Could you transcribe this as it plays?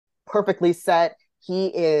perfectly set. He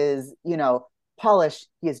is, polished.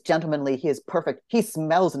 He is gentlemanly. He is perfect. He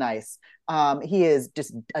smells nice. He is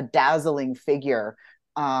just a dazzling figure.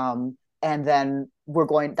 And then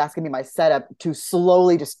that's going to be my setup to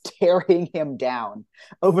slowly just tearing him down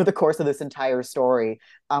over the course of this entire story.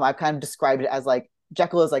 I've kind of described it as like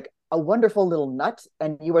Jekyll is like a wonderful little nut,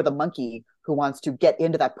 and you are the monkey who wants to get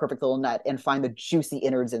into that perfect little nut and find the juicy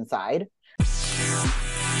innards inside.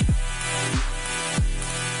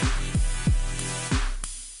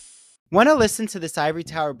 Want to listen to this Ivory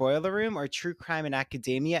Tower Boiler Room or True Crime and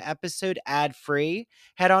Academia episode ad-free?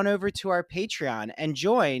 Head on over to our Patreon and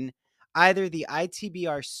join either the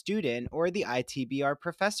ITBR student or the ITBR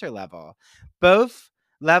professor level. Both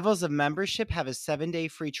levels of membership have a 7-day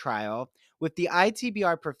free trial. With the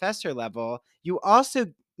ITBR professor level, you also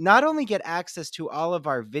not only get access to all of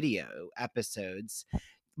our video episodes,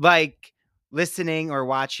 like listening or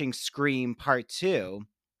watching Scream Part 2,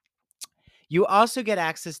 you also get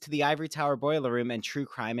access to the Ivory Tower Boiler Room and True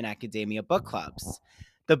Crime and Academia book clubs.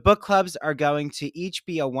 The book clubs are going to each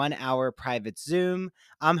be a 1-hour private Zoom.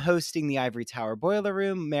 I'm hosting the Ivory Tower Boiler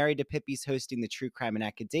Room. Mary DePippi's hosting the True Crime and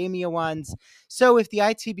Academia ones. So with the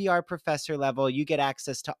ITBR professor level, you get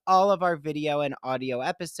access to all of our video and audio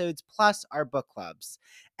episodes, plus our book clubs.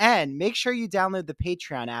 And make sure you download the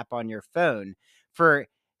Patreon app on your phone for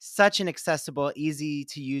such an accessible, easy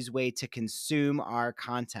to use way to consume our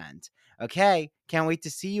content. Okay, can't wait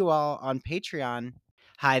to see you all on Patreon.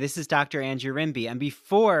 Hi, this is Dr. Andrew Rimby, and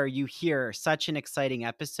before you hear such an exciting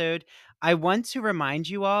episode, I want to remind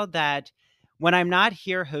you all that when I'm not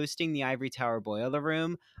here hosting the Ivory Tower Boiler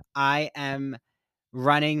Room, I am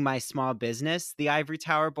running my small business, the Ivory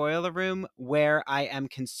Tower Boiler Room, where I am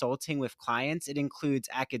consulting with clients. It includes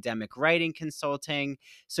academic writing consulting,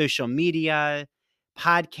 social media,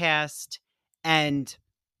 podcast, and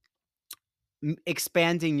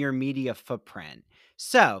expanding your media footprint.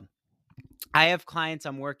 So I have clients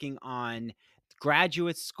I'm working on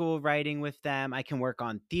graduate school writing with them. I can work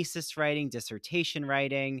on thesis writing, dissertation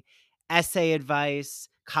writing, essay advice,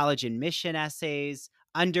 college admission essays,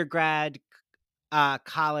 undergrad,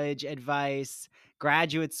 college advice,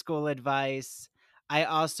 graduate school advice. I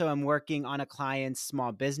also am working on a client's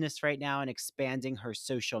small business right now and expanding her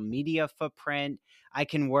social media footprint. I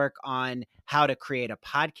can work on how to create a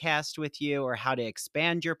podcast with you or how to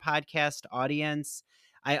expand your podcast audience.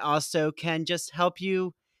 I also can just help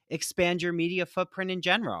you expand your media footprint in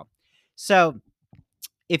general. So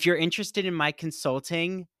if you're interested in my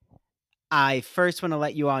consulting, I first want to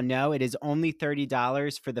let you all know it is only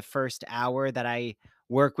 $30 for the first hour that I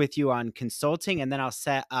work with you on consulting, and then I'll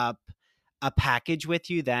set up a package with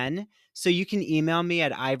you then. So you can email me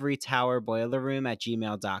at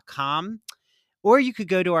ivorytowerboilerroom@gmail.com, or you could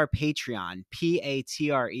go to our Patreon,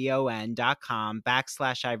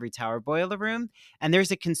 patreon.com/Ivory Tower Boiler Room, and there's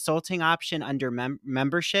a consulting option under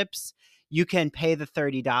memberships. You can pay the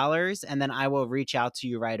 $30 and then I will reach out to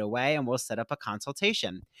you right away and we'll set up a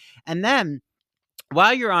consultation. And then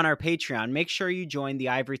while you're on our Patreon, make sure you join the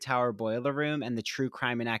Ivory Tower Boiler Room and the True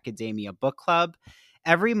Crime and Academia Book Club.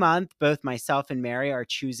 Every month, both myself and Mary are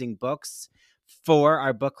choosing books for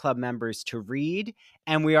our book club members to read.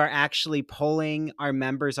 And we are actually polling our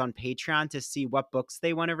members on Patreon to see what books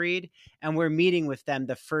they want to read. And we're meeting with them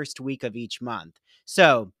the first week of each month.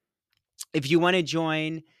 So if you want to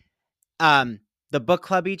join the book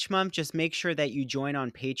club each month, just make sure that you join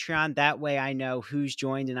on Patreon. That way I know who's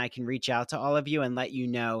joined and I can reach out to all of you and let you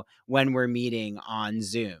know when we're meeting on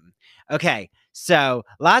Zoom. Okay, so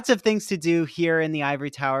lots of things to do here in the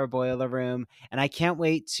Ivory Tower Boiler Room, and I can't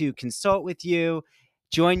wait to consult with you,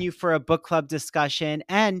 join you for a book club discussion,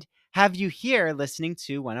 and have you here listening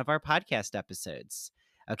to one of our podcast episodes.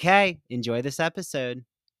 Okay, enjoy this episode.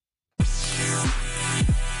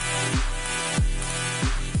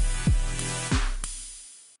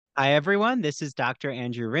 Hi, everyone. This is Dr.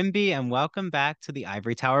 Andrew Rimby, and welcome back to the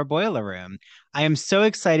Ivory Tower Boiler Room. I am so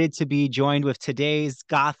excited to be joined with today's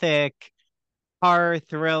Gothic, horror,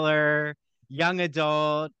 thriller, young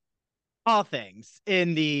adult, all things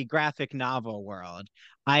in the graphic novel world.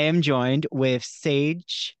 I am joined with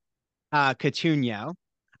Sage Cotugno.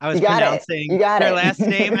 I was You got it. pronouncing You got their it. last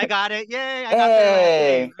name. I got it. Yay, I got their last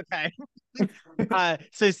name. Hey. Okay.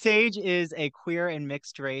 So Sage is a queer and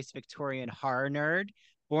mixed race Victorian horror nerd,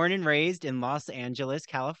 born and raised in Los Angeles,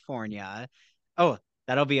 California. Oh,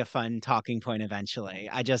 that'll be a fun talking point eventually.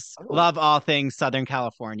 I just Oh, love all things Southern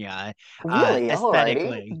California, really? Alrighty.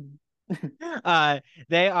 aesthetically. Uh,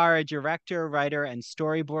 they are a director, writer, and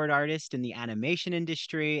storyboard artist in the animation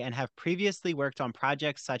industry and have previously worked on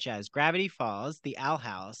projects such as Gravity Falls, The Owl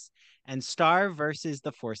House, and Star versus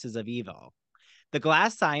the Forces of Evil. The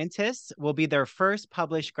Glass Scientists will be their first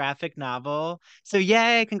published graphic novel. So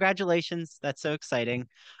yay, congratulations. That's so exciting.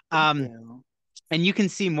 Thank Um, you. and you can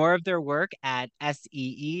see more of their work at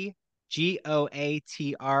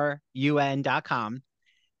SEEGOATRUN.com.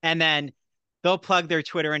 And then they'll plug their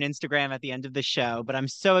Twitter and Instagram at the end of the show. But I'm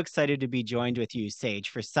so excited to be joined with you, Sage,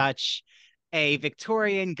 for such a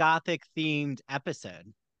Victorian Gothic themed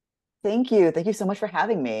episode. Thank you. Thank you so much for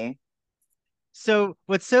having me. So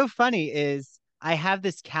what's so funny is I have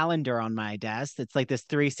this calendar on my desk. It's like this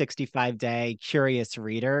 365-day curious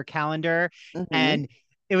reader calendar. Hmm. And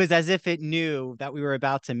it was as if it knew that we were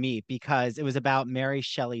about to meet because it was about Mary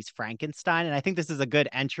Shelley's Frankenstein. And I think this is a good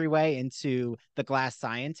entryway into The Glass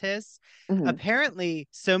Scientist. Hmm. Apparently,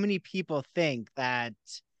 so many people think that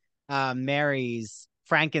Mary's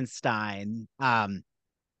Frankenstein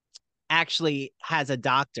actually has a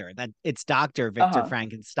doctor, that it's Dr. Victor Uh-huh.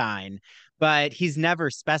 Frankenstein, but he's never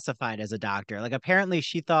specified as a doctor. Like apparently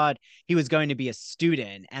she thought he was going to be a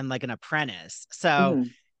student and like an apprentice. So Hmm.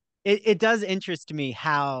 it does interest me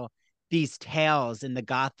how these tales in the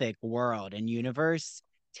Gothic world and universe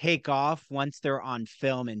take off once they're on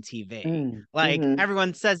film and TV. Mm. Like Hmm.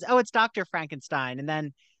 everyone says, oh, it's Dr. Frankenstein. And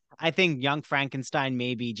then I think young Frankenstein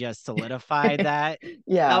maybe just solidified that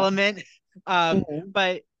Yeah. element. Hmm.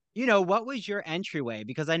 But what was your entryway?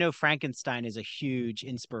 Because I know Frankenstein is a huge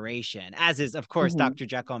inspiration, as is, of course, Hmm. Dr.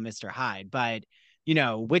 Jekyll and Mr. Hyde. But,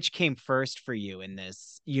 which came first for you in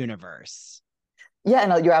this universe? Yeah,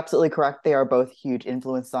 no, you're absolutely correct. They are both huge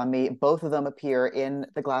influence on me. Both of them appear in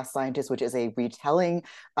The Glass Scientist, which is a retelling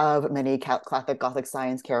of many classic Gothic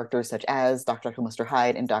science characters, such as Dr. Jekyll, Mr.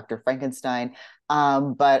 Hyde, and Dr. Frankenstein.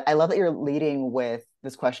 But I love that you're leading with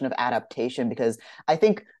this question of adaptation because I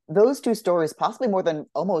think those two stories, possibly more than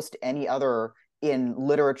almost any other in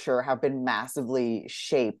literature, have been massively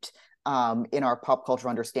shaped in our pop culture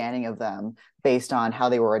understanding of them based on how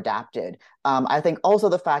they were adapted. I think also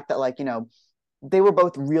the fact that, like, they were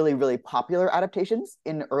both really, really popular adaptations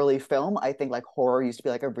in early film. I think like horror used to be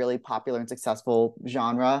like a really popular and successful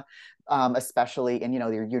genre, especially in,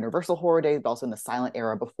 your Universal horror days, but also in the silent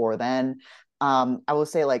era before then. I will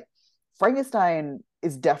say like Frankenstein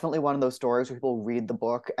is definitely one of those stories where people read the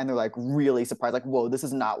book and they're like really surprised, like, whoa, this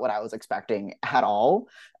is not what I was expecting at all.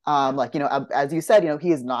 Yeah. Like, as you said,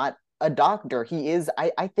 he is not a doctor.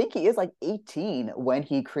 I think he is like 18 when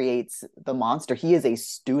he creates the monster. He is a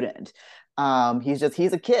student. He's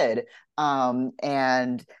a kid.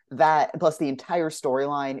 And that plus the entire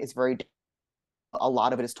storyline is very, a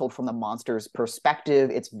lot of it is told from the monster's perspective.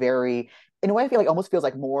 It's very, in a way, I feel like almost feels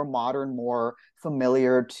like more modern, more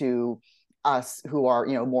familiar to us who are,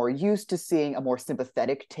 more used to seeing a more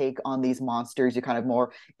sympathetic take on these monsters. You kind of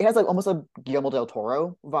more, it has like almost a Guillermo del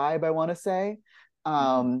Toro vibe, I want to say.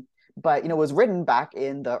 Mm. But it was written back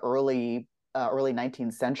in the early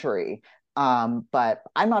 19th century. But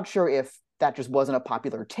I'm not sure if that just wasn't a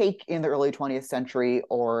popular take in the early 20th century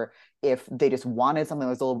or if they just wanted something that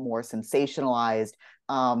was a little more sensationalized.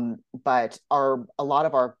 But a lot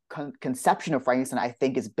of our conception of Frankenstein, I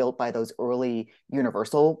think, is built by those early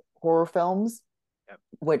Universal horror films, Yep.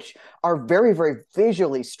 which are very, very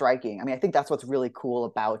visually striking. I mean, I think that's what's really cool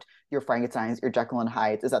about your Frankensteins, your Jekyll and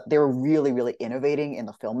Hydes, is that they were really, really innovating in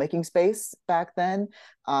the filmmaking space back then.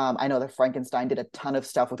 I know that Frankenstein did a ton of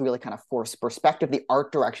stuff with really kind of forced perspective. The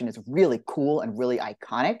art direction is really cool and really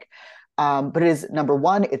iconic. But it is number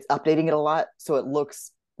one, it's updating it a lot. So it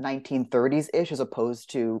looks 1930s ish as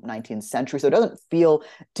opposed to 19th century. So it doesn't feel,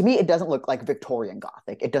 to me, it doesn't look like Victorian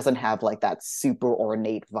Gothic. It doesn't have like that super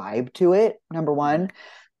ornate vibe to it, number Mhm. one.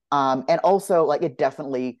 And also, like, it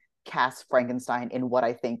definitely casts Frankenstein in what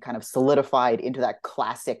I think kind of solidified into that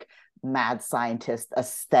classic mad scientist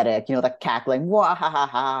aesthetic, the cackling, wah ha ha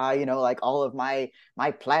ha, like all of my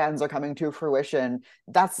plans are coming to fruition.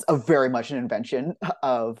 That's a very much an invention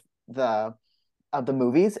of the of the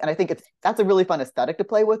movies. And I think that's a really fun aesthetic to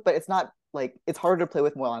play with, but it's not like it's harder to play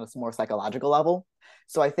with more on a more psychological level.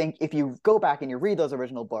 So I think if you go back and you read those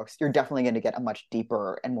original books, you're definitely going to get a much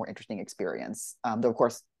deeper and more interesting experience. Though of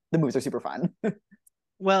course the movies are super fun.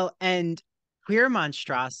 Well, and queer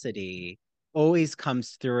monstrosity always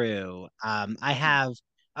comes through. I have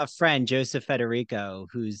a friend, Joseph Federico,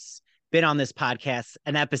 who's been on this podcast.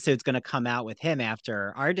 An episode's going to come out with him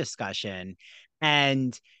after our discussion.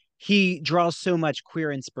 And he draws so much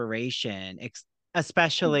queer inspiration,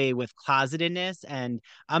 especially with closetedness. And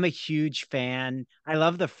I'm a huge fan. I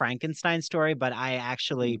love the Frankenstein story, but I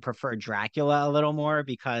actually prefer Dracula a little more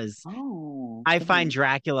because Oh. I find Mhm.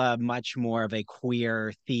 Dracula much more of a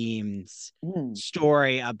queer themed Mhm.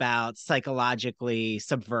 story about psychologically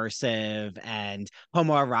subversive and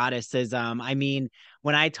homoeroticism. I mean,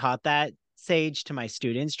 when I taught that sage to my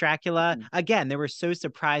students Dracula. Mm-hmm. Again, they were so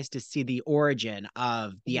surprised to see the origin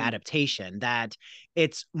of the Mm-hmm. adaptation, that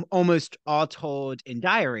it's almost all told in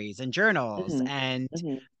diaries and journals. Mm-hmm. And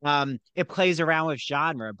Mm-hmm. it plays around with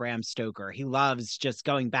genre. Bram Stoker, he loves just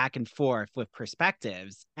going back and forth with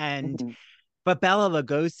perspectives. And Mm-hmm. but Bela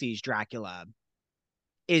Lugosi's Dracula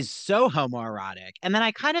is so homoerotic. And then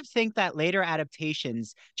I kind of think that later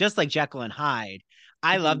adaptations, just like Jekyll and Hyde,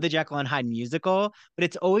 I Mm-hmm. love the Jekyll and Hyde musical, but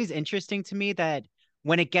it's always interesting to me that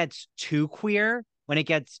when it gets too queer, when it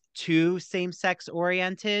gets too same-sex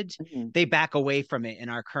oriented, Mm-hmm. they back away from it in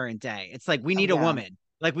our current day. It's like we Oh need a yeah. woman,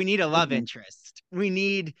 like we need a love Mm-hmm. interest. We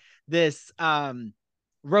need this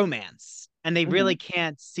romance. And they Mm-hmm. really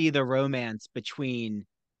can't see the romance between,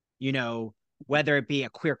 you know, whether it be a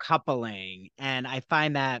queer coupling. And I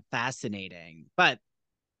find that fascinating. But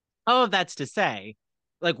all of that's to say,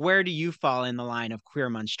 like, where do you fall in the line of queer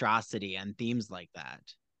monstrosity and themes like that?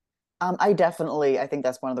 I think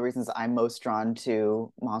that's one of the reasons I'm most drawn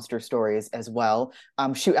to monster stories as well.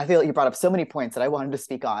 Shoot, I feel like you brought up so many points that I wanted to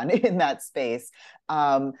speak on in that space.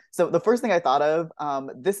 So the first thing I thought of,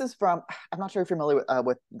 this is from, I'm not sure if you're familiar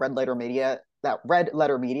with Red Letter Media. That Red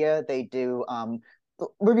Letter Media, they do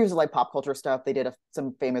reviews of like pop culture stuff. They did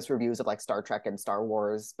some famous reviews of like Star Trek and Star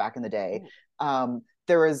Wars back in the day.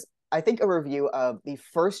 There was I think a review of the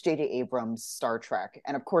first J.J. Abrams Star Trek,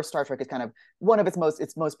 and of course, Star Trek is kind of one of its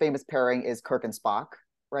most famous pairing is Kirk and Spock,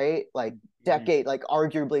 right? Like like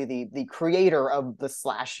arguably the creator of the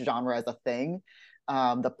slash genre as a thing,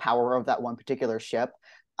 the power of that one particular ship,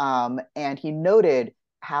 and he noted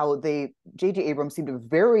how J.J. Abrams seemed to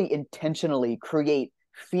very intentionally create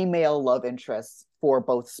female love interests for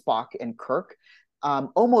both Spock and Kirk,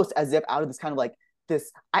 almost as if out of this kind of like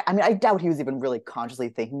this I mean I doubt he was even really consciously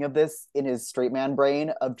thinking of this in his straight man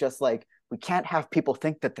brain of just like we can't have people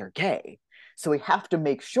think that they're gay, so we have to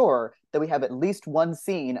make sure that we have at least one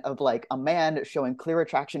scene of like a man showing clear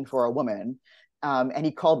attraction for a woman, and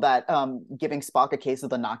he called that giving Spock a case of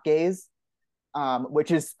the not gays,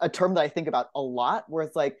 which is a term that I think about a lot, where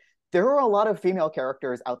it's like there are a lot of female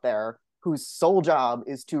characters out there whose sole job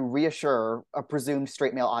is to reassure a presumed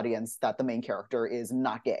straight male audience that the main character is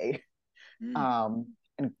not gay. And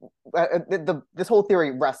this whole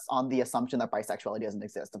theory rests on the assumption that bisexuality doesn't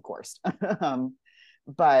exist, of course.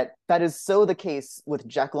 But that is so the case with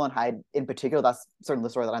Jekyll and Hyde in particular. That's certainly the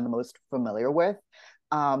story that I'm the most familiar with.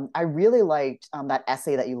 I really liked that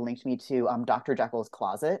essay that you linked me to, Dr. Jekyll's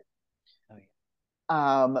Closet, Oh,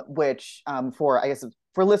 yeah. which for I guess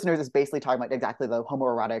for listeners is basically talking about exactly the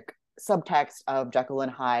homoerotic subtext of Jekyll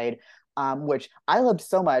and Hyde, which I loved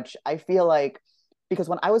so much. I feel like because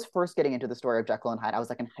when I was first getting into the story of Jekyll and Hyde, I was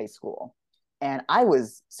like in high school, and I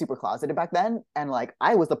was super closeted back then, and like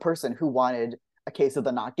I was the person who wanted a case of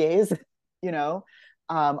the not gays, you know.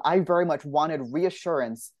 I very much wanted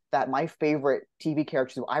reassurance that my favorite TV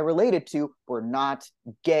characters who I related to were not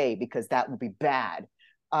gay because that would be bad.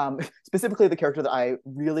 Specifically, the character that I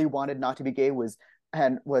really wanted not to be gay was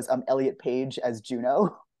Elliot Page as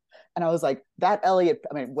Juno. And I was like, that Elliot,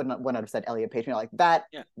 I mean, wouldn't have said Elliot Page, like that,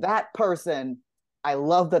 Yeah. that person, I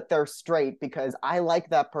love that they're straight because I like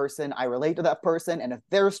that person. I relate to that person. And if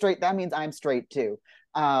they're straight, that means I'm straight too.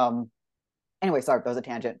 Anyway, sorry, that was a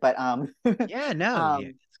tangent, but Yeah, no, yeah,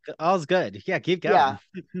 um, all's good. Yeah, keep yeah.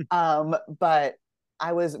 going. But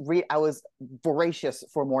I was voracious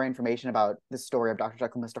for more information about the story of Dr.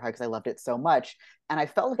 Jekyll and Mr. Hyde because I loved it so much. And I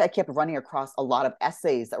felt like I kept running across a lot of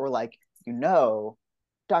essays that were like,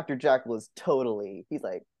 Dr. Jekyll is he's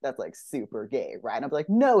like, that's like super gay, right? And I'm like,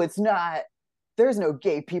 no, it's not. There's no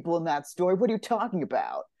gay people in that story. What are you talking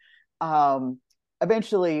about?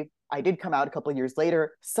 Eventually, I did come out a couple of years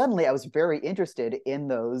later. Suddenly, I was very interested in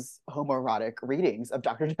those homoerotic readings of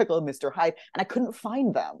Dr. Jekyll and Mr. Hyde, and I couldn't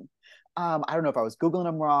find them. I don't know if I was Googling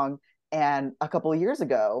them wrong. And a couple of years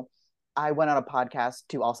ago, I went on a podcast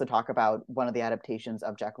to also talk about one of the adaptations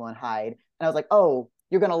of Jekyll and Hyde. And I was like, oh,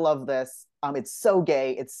 you're going to love this. It's so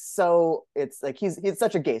gay. It's like he's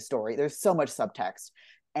such a gay story. There's so much subtext.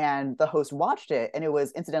 And the host watched it. And it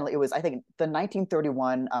was, incidentally, I think, the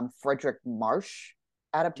 1931 Frederick Marsh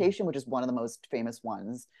adaptation, which is one of the most famous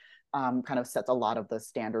ones, kind of sets a lot of the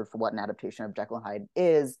standard for what an adaptation of Jekyll and Hyde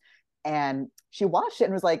is. And she watched it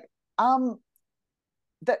and was like,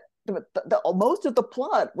 that the most of the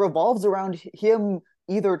plot revolves around him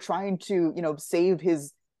either trying to save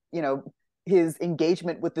his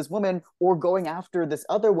engagement with this woman or going after this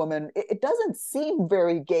other woman. It doesn't seem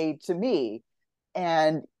very gay to me.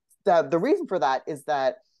 And the reason for that is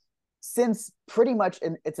that since pretty much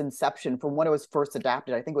in its inception, from when it was first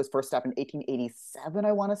adapted, I think it was first adapted in 1887,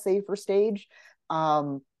 I want to say, for stage.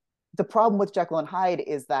 The problem with Jekyll and Hyde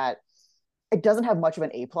is that it doesn't have much of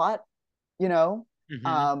an A plot, you know.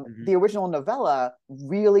 Hmm. The original novella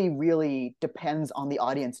really, really depends on the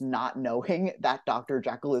audience not knowing that Dr.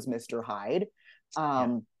 Jekyll is Mr. Hyde. Yeah.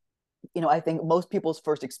 Um, I think most people's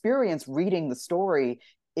first experience reading the story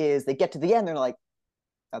is they get to the end, they're like,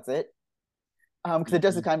 that's it. Because it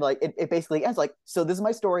does Hmm. kind of like it basically ends like, so this is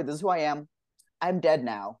my story, this is who I am, I'm dead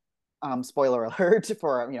now. Spoiler alert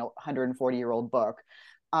for 140-year-old book.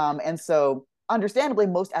 And so understandably,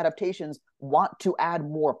 most adaptations want to add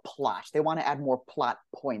more plot. They want to add more plot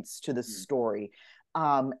points to the story.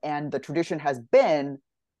 And the tradition has been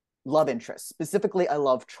love interest, specifically a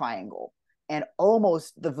love triangle. And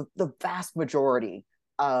almost the vast majority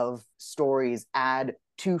of stories add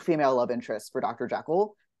two female love interests for Dr.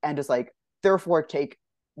 Jekyll, and just like therefore take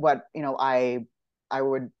what I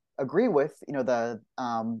would agree with, the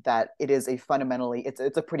that it is a fundamentally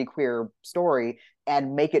it's a pretty queer story,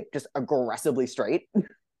 and make it just aggressively straight.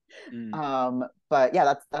 Mm. But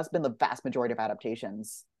yeah, that's been the vast majority of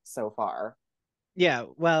adaptations so far. Yeah,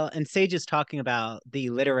 well, and Sage is talking about the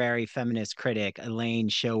literary feminist critic Elaine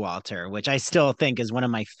Showalter, which I still think is one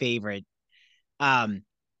of my favorite um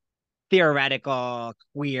theoretical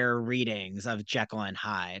queer readings of Jekyll and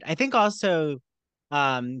Hyde. I think also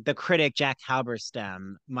the critic Jack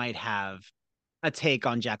Halberstam might have a take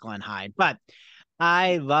on Jekyll and Hyde. But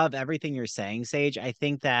I love everything you're saying, Sage. I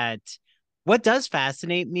think that what does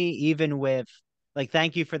fascinate me, even with like,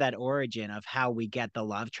 thank you for that origin of how we get the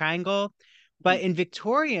love triangle. But in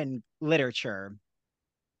Victorian literature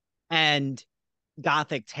and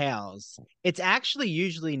Gothic tales, it's actually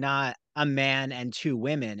usually not a man and two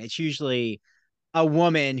women. It's usually a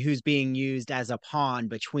woman who's being used as a pawn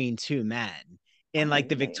between two men in Oh, like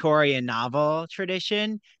the really? Victorian novel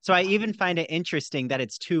tradition. So I even Oh. find it interesting that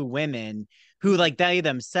it's two women who like they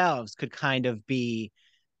themselves could kind of be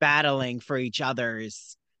battling for each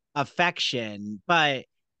other's affection. But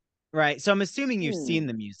right, so I'm assuming you've Hmm. seen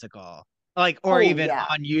the musical. Like, or Oh, even yeah.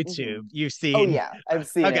 on Hmm. YouTube, you've Oh, seen. yeah. I've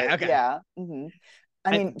seen Okay, it. okay. Yeah.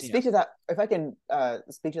 I mean, Yeah. speak to that. If I can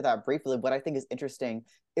speak to that briefly, what I think is interesting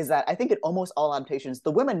is that I think in almost all adaptations,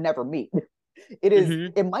 the women never meet. Hmm.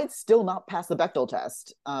 It might still not pass the Bechdel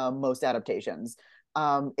test. Most adaptations,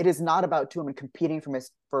 it is not about two women competing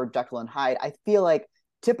for Jekyll and Hyde. I feel like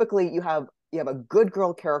typically you have a good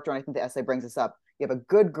girl character, and I think the essay brings this up. You have a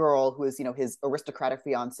good girl who is his aristocratic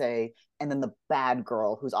fiance, and then the bad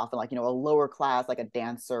girl who's often like a lower class, like a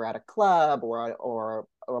dancer at a club, or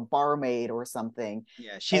a barmaid or something.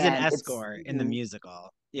 Yeah, she's an And it's escort in the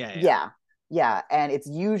musical. Yeah, yeah. yeah, yeah, and it's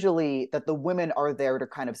usually that the women are there to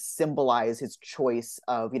kind of symbolize his choice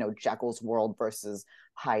of Jekyll's world versus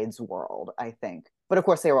Hyde's world, I think. But of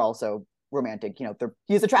course they were also romantic,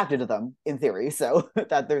 he's attracted to them in theory, so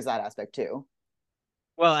that there's that aspect too.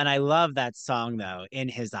 Well, and I love that song though, In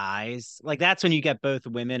His Eyes. Like that's when you get both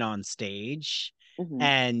women on stage. Hmm.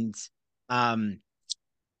 And um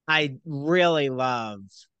I really love,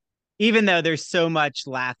 even though there's so much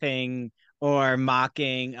laughing or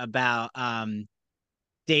mocking about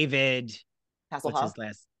David, what's Hasselhoff. his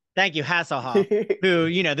last? Thank you, Hasselhoff,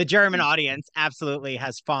 who, the German audience absolutely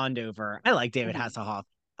has fawned over. I like David Hmm. Hasselhoff.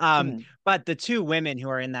 Hmm. But the two women who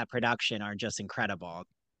are in that production are just incredible.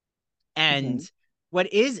 And Hmm.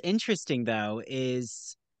 what is interesting though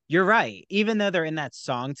is you're right. Even though they're in that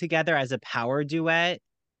song together as a power duet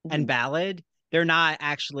and Hmm. ballad, they're not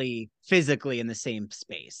actually physically in the same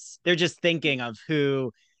space. They're just thinking of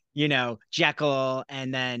who, Jekyll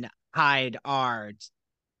and then Hyde are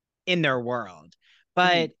in their world. Hmm.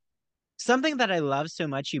 But something that I love so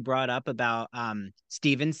much you brought up about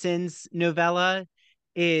Stevenson's novella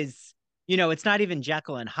is, it's not even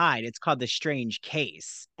Jekyll and Hyde. It's called The Strange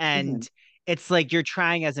Case. Hmm. And it's like you're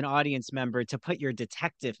trying as an audience member to put your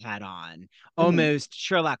detective hat on, Hmm. almost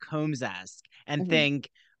Sherlock Holmes-esque, and Hmm. think,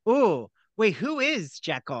 oh, wait, who is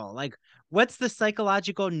Jekyll? Like, what's the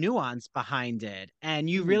psychological nuance behind it? And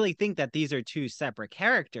you Hmm. really think that these are two separate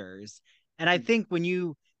characters. And I think when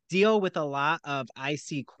you deal with a lot of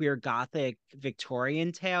icy queer Gothic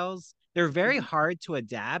Victorian tales, they're very Hmm. hard to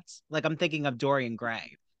adapt. Like I'm thinking of Dorian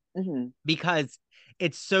Gray Hmm. because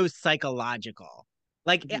it's so psychological.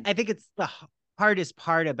 Like Hmm. I think it's the hardest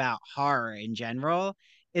part about horror in general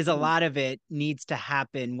is a Hmm. lot of it needs to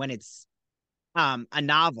happen when it's a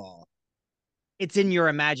novel. It's in your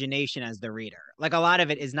imagination as the reader. Like a lot of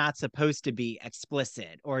it is not supposed to be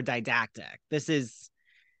explicit or didactic. This is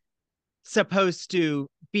supposed to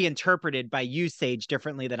be interpreted by you, Sage,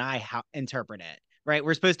 differently than I interpret it, right?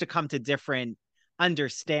 We're supposed to come to different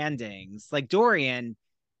understandings. Like Dorian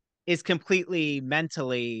is completely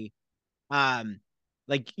mentally, um,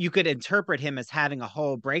 like you could interpret him as having a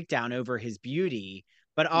whole breakdown over his beauty,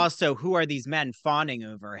 but also who are these men fawning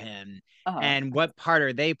over him, Uh-huh. and what part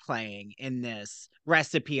are they playing in this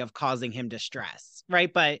recipe of causing him distress,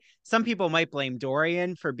 right? But some people might blame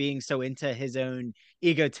Dorian for being so into his own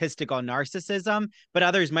egotistical narcissism, but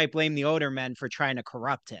others might blame the older men for trying to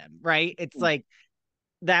corrupt him, right? It's like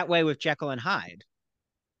that way with Jekyll and Hyde.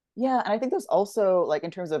 Yeah, and I think there's also like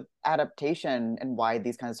in terms of adaptation and why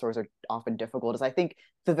these kinds of stories are often difficult is I think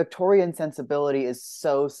the Victorian sensibility is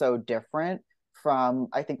so different from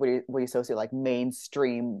I think what you associate like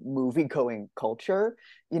mainstream movie going culture.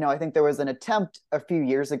 I think there was an attempt a few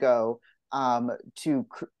years ago to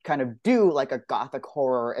kind of do like a gothic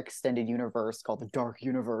horror extended universe called the Dark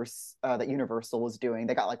Universe that Universal was doing.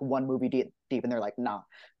 They got like one movie deep and they're like, nah.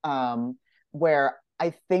 Where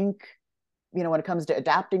I think when it comes to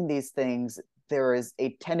adapting these things, there is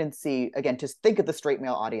a tendency, again, to think of the straight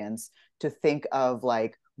male audience, to think of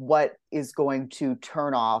like what is going to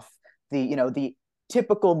turn off the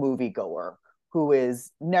typical moviegoer who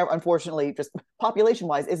is never, unfortunately, just population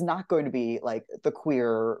wise, is not going to be like the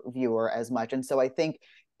queer viewer as much. And so I think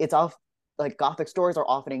it's off like Gothic stories are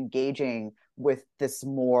often engaging with this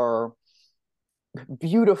more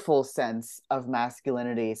beautiful sense of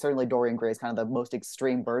masculinity. Certainly Dorian Gray is kind of the most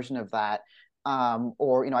extreme version of that.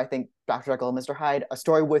 Or I think Dr. Jekyll and Mr. Hyde, a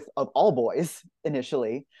story with of all boys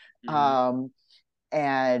initially. Mhm. Um,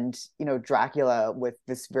 and Dracula with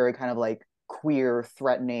this very kind of like queer,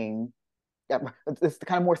 threatening, yeah, this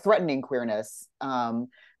kind of more threatening queerness.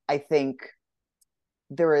 I think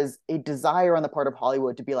there is a desire on the part of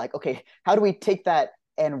Hollywood to be like, okay, how do we take that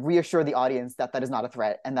and reassure the audience that that is not a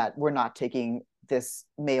threat and that we're not taking this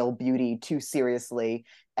male beauty too seriously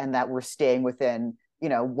and that we're staying within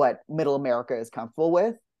what middle America is comfortable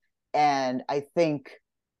with. And I think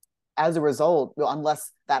as a result,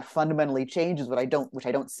 unless that fundamentally changes, which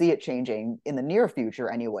I don't see it changing in the near future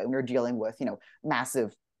anyway, when we're dealing with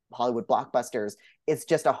massive Hollywood blockbusters, it's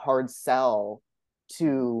just a hard sell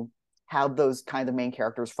to have those kinds of main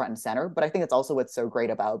characters front and center. But I think it's also what's so great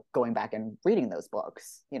about going back and reading those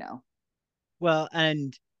books. Well,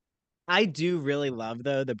 and I do really love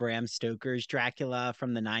though the Bram Stoker's Dracula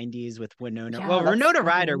from the 90s with Winona. Yeah, Well, that's Winona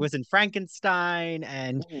Ryder was in Frankenstein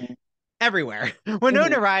and mhm, everywhere.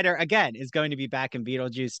 mhm, Winona Ryder again is going to be back in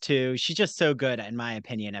Beetlejuice too. She's just so good, in my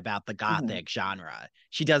opinion, about the mhm, Gothic genre.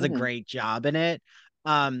 She does a mhm, great job in it.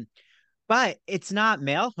 Um, but it's not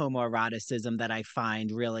male homoeroticism that I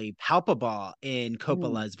find really palpable in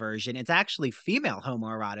mhm, Coppola's version. It's actually female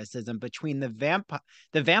homoeroticism between the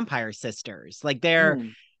vampire sisters. Like they're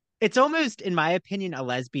mhm, it's almost, in my opinion, a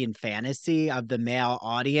lesbian fantasy of the male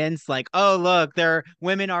audience. Like, oh, look, their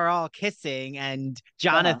women are all kissing, and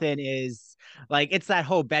uh-huh, Jonathan is like, it's that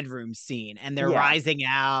whole bedroom scene, and they're yeah, rising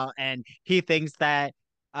out, and he thinks that,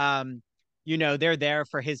 um, they're there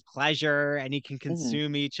for his pleasure, and he can mhm,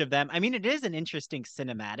 consume each of them. I mean, it is an interesting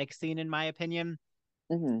cinematic scene, in my opinion.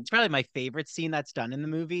 mhm, It's probably my favorite scene that's done in the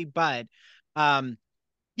movie, but um,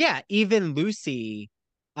 yeah, even Lucy,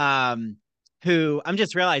 um, who I'm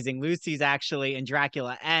just realizing Lucy's actually in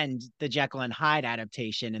Dracula and the Jekyll and Hyde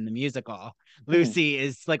adaptation in the musical. mhm. Lucy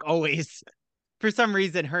is like always, for some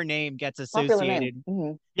reason, her name gets Popular name. associated.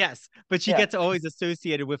 Mhm, Yes, but she yeah. gets always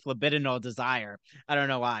associated with libidinal desire. I don't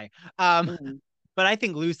know why. Um, Mhm, but I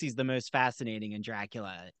think Lucy's the most fascinating in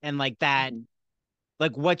Dracula, and like that mhm,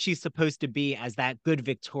 like what she's supposed to be as that good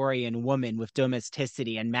Victorian woman with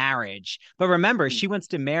domesticity and marriage. But remember, mhm, she wants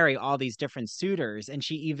to marry all these different suitors, and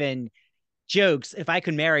she even jokes, if I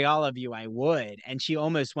could marry all of you, I would. And she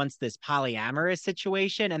almost wants this polyamorous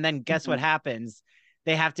situation. And then guess what mhm, happens?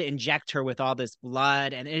 They have to inject her with all this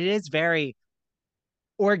blood, and it is very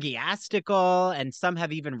orgiastical. And some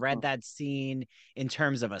have even read uh, that scene in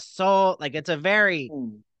terms of assault. Like it's a very,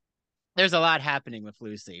 mhm, there's a lot happening with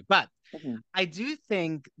Lucy. But mhm, I do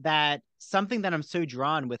think that something that I'm so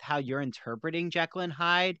drawn with how you're interpreting Jekyll and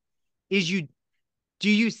Hyde is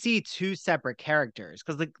you see two separate characters?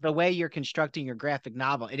 Because the way you're constructing your graphic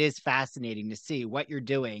novel, it is fascinating to see what you're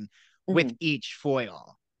doing with mhm. each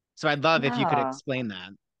foil. So I'd love if you could Yeah. explain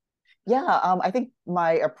that. Yeah, I think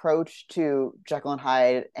my approach to Jekyll and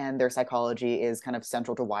Hyde and their psychology is kind of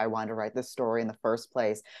central to why I wanted to write this story in the first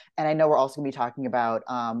place. And I know we're also going to be talking about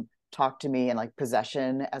talk to me and like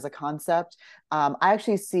possession as a concept. I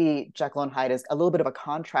actually see Jekyll and Hyde as a little bit of a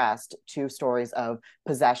contrast to stories of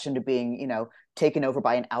possession to being, taken over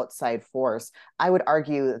by an outside force. I would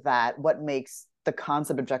argue that what makes the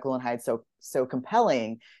concept of Jekyll and Hyde so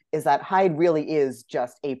compelling is that Hyde really is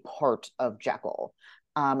just a part of Jekyll.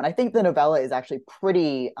 And I think the novella is actually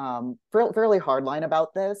pretty fairly hardline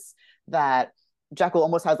about this. That Jekyll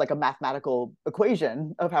almost has like a mathematical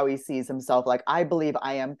equation of how he sees himself. Like, I believe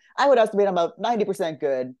I would estimate I'm about 90%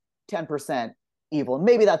 good, 10% evil.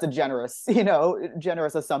 Maybe that's a generous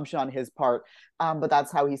assumption on his part. But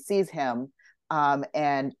that's how he sees him.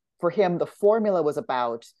 And for him, the formula was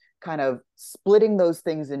about kind of splitting those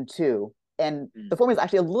things in two. And the formula is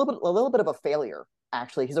actually a little bit of a failure.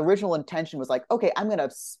 Actually, his original intention was like, okay,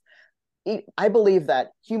 I believe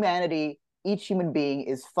that humanity, each human being,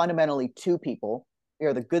 is fundamentally two people.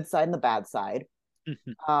 You're the good side and the bad side.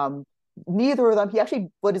 Um, Neither of them.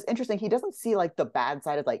 What is interesting, he doesn't see like the bad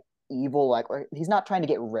side as like evil, like, or he's not trying to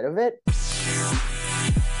get rid of it.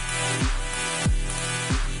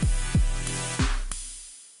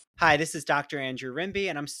 Hi, this is Dr. Andrew Rimby,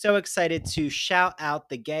 and I'm so excited to shout out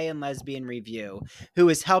the Gay and Lesbian Review, who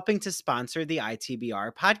is helping to sponsor the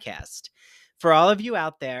ITBR podcast. For all of you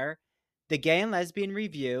out there, the Gay and Lesbian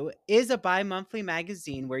Review is a bi-monthly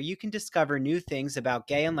magazine where you can discover new things about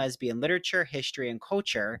gay and lesbian literature, history, and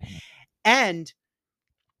culture. And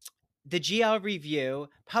the GL Review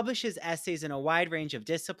publishes essays in a wide range of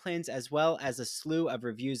disciplines, as well as a slew of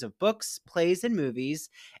reviews of books, plays, and movies,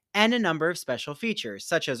 and a number of special features,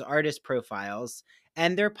 such as artist profiles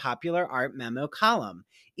and their popular art memo column.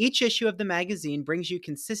 Each issue of the magazine brings you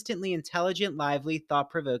consistently intelligent, lively,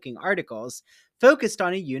 thought-provoking articles focused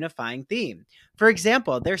on a unifying theme. For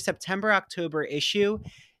example, their September-October issue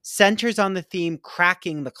centers on the theme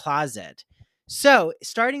Cracking the Closet. So,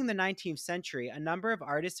 starting in the 19th century, a number of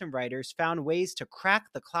artists and writers found ways to crack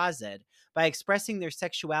the closet by expressing their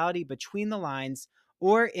sexuality between the lines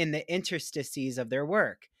or in the interstices of their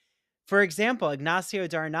work. For example, Ignacio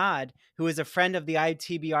Darnad, who is a friend of the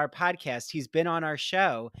ITBR podcast, he's been on our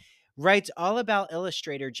show, writes all about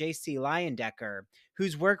illustrator J.C. Leyendecker,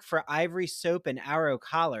 whose work for Ivory Soap and Arrow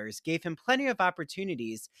Collars gave him plenty of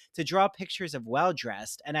opportunities to draw pictures of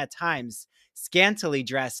well-dressed and at times scantily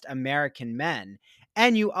dressed American men.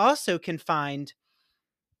 And you also can find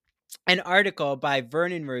an article by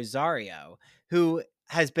Vernon Rosario, who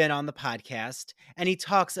has been on the podcast, and he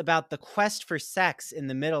talks about the quest for sex in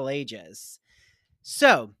the Middle Ages.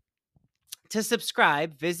 So, to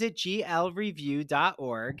subscribe, visit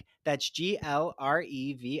glreview.org. That's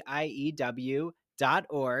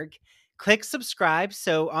glreview.org. Click subscribe.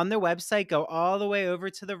 So on their website, go all the way over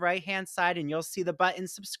to the right-hand side and you'll see the button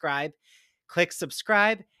subscribe. Click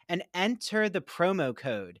subscribe and enter the promo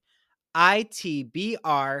code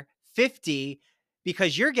ITBR50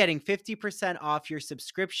 because you're getting 50% off your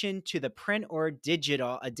subscription to the print or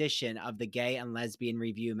digital edition of the Gay and Lesbian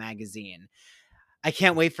Review magazine. I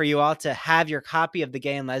can't wait for you all to have your copy of the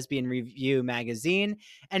Gay and Lesbian Review magazine,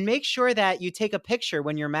 and make sure that you take a picture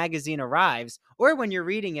when your magazine arrives or when you're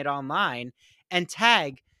reading it online and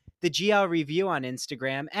tag the GL Review on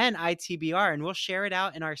Instagram and ITBR, and we'll share it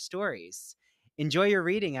out in our stories. Enjoy your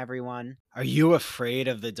reading, everyone. Are you afraid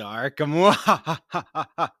of the dark? Sorry,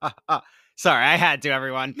 I had to,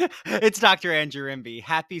 everyone. It's Dr. Andrew Rimby.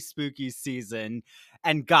 Happy spooky season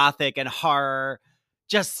and Gothic and horror.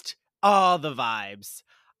 Just all the vibes.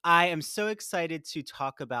 I am so excited to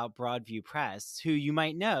talk about Broadview Press, who you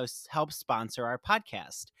might know helps sponsor our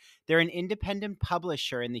podcast. They're an independent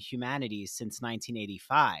publisher in the humanities since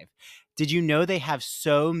 1985. Did you know they have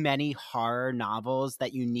so many horror novels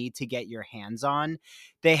that you need to get your hands on?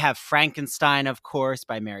 They have Frankenstein, of course,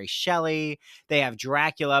 by Mary Shelley. They have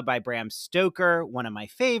Dracula by Bram Stoker, one of my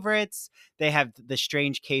favorites. They have The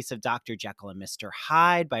Strange Case of Dr. Jekyll and Mr.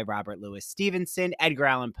 Hyde by Robert Louis Stevenson, Edgar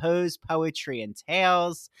Allan Poe's Poetry and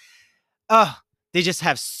Tales. Oh, they just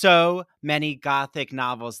have so many Gothic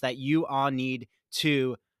novels that you all need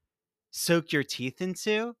to soak your teeth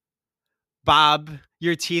into, bob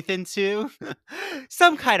your teeth into.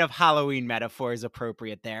 Some kind of Halloween metaphor is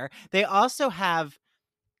appropriate there. They also have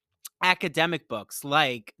academic books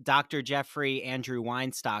like Dr. Jeffrey Andrew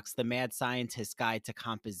Weinstock's The Mad Scientist's Guide to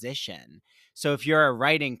Composition. So if you're a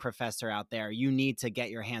writing professor out there, you need to get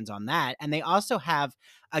your hands on that. And they also have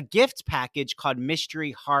a gift package called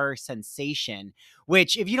Mystery Horror Sensation,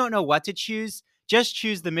 which if you don't know what to choose, just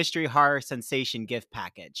choose the Mystery Horror Sensation gift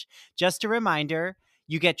package. Just a reminder,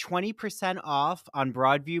 you get 20% off on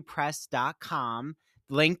broadviewpress.com,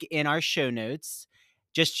 link in our show notes.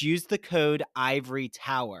 Just use the code Ivory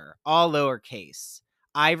Tower, all lowercase.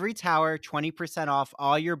 Ivory Tower, 20% off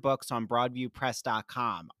all your books on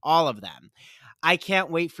broadviewpress.com, all of them. I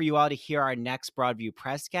can't wait for you all to hear our next Broadview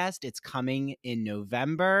Press guest. It's coming in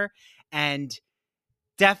November. And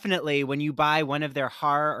definitely when you buy one of their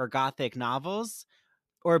horror or Gothic novels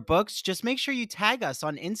or books, just make sure you tag us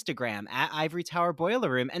on Instagram at Ivory Tower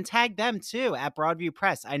Boiler Room and tag them too at Broadview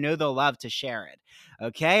Press. I know they'll love to share it.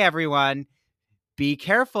 Okay, everyone. Be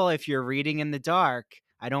careful if you're reading in the dark.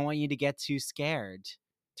 I don't want you to get too scared.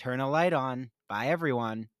 Turn a light on. Bye,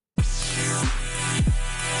 everyone.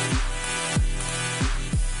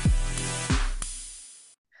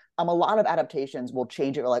 A lot of adaptations will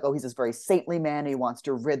change it. Like, oh, he's this very saintly man. He wants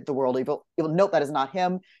to rid the world of evil. You'll note that is not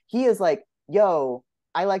him. He is like, yo,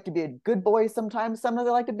 I like to be a good boy sometimes. Sometimes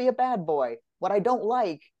I like to be a bad boy. What I don't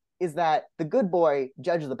like is that the good boy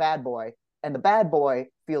judges the bad boy, and the bad boy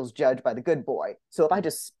feels judged by the good boy. So if I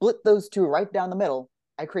just split those two right down the middle,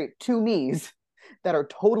 I create two me's that are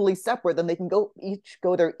totally separate. Then they can go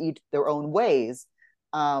their own ways,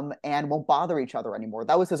 and won't bother each other anymore.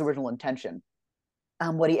 That was his original intention.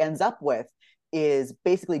 What he ends up with is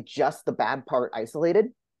basically just the bad part isolated.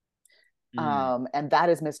 And that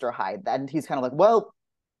is Mr. Hyde. And he's kind of like, well,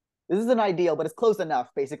 this isn't ideal, but it's close enough,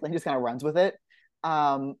 basically, and just kind of runs with it.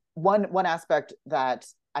 One aspect that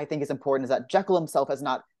I think is important is that Jekyll himself has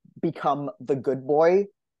not become the good boy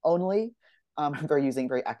only. They're using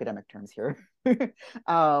very academic terms here.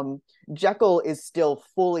 Jekyll is still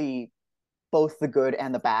fully both the good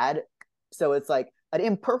and the bad. So it's like an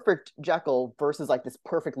imperfect Jekyll versus like this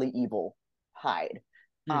perfectly evil Hyde.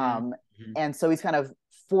 And so he's kind of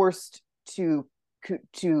forced to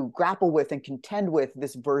grapple with and contend with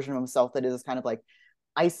this version of himself that is kind of like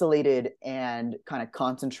isolated and kind of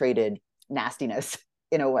concentrated nastiness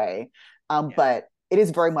in a way. But it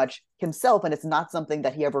is very much himself, and it's not something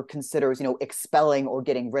that he ever considers, expelling or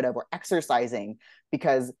getting rid of or exercising,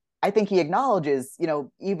 because I think he acknowledges,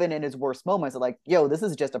 even in his worst moments, like, yo, this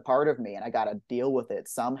is just a part of me and I got to deal with it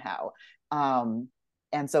somehow.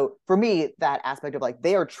 And so for me, that aspect of like,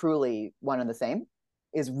 they are truly one and the same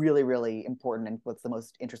is really, really important. And what's the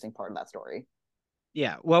most interesting part of that story.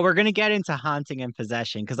 Yeah, well, we're going to get into haunting and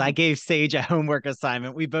possession because I gave Sage a homework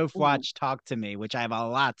assignment. We both watched Talk to Me, which I have a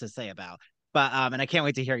lot to say about. But and I can't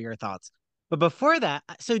wait to hear your thoughts. But before that,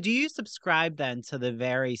 so do you subscribe then to the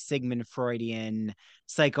very Sigmund Freudian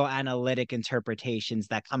psychoanalytic interpretations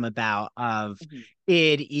that come about of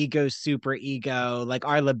id, ego, superego, like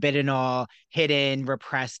our libidinal, hidden,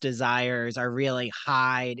 repressed desires are really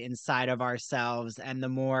hide inside of ourselves, and the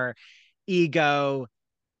more ego,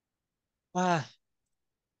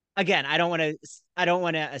 again, I don't want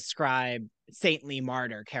to ascribe saintly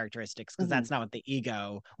martyr characteristics because that's not what the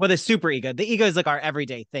ego, well, the super ego, the ego is like our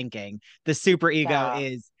everyday thinking. The super ego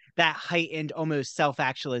is that heightened almost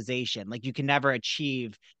self-actualization. Like you can never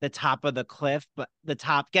achieve the top of the cliff, but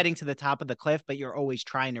getting to the top of the cliff, but you're always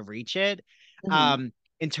trying to reach it.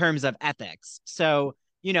 In terms of ethics. So,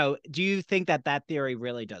 do you think that theory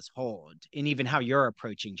really does hold in even how you're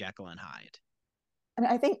approaching Jekyll and Hyde? And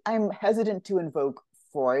I think I'm hesitant to invoke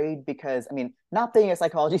Freud because, I mean, not being a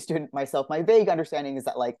psychology student myself, my vague understanding is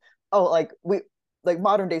that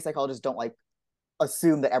modern day psychologists don't like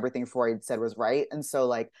assume that everything Freud said was right. And so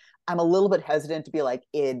like I'm a little bit hesitant to be like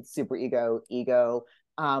id, superego, ego.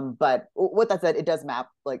 But with that said, it does map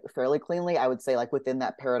like fairly cleanly. I would say like within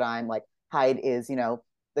that paradigm, like Hyde is,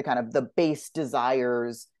 the kind of the base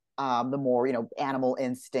desires, the more, animal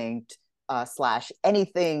instinct, slash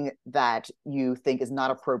anything that you think is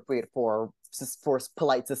not appropriate for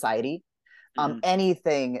polite society,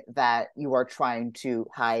 anything that you are trying to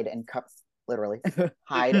hide and cover, literally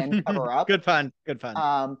hide and cover up. Good fun.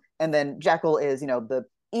 And then Jekyll is, the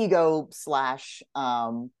ego slash,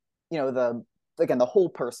 the again the whole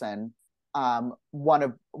person.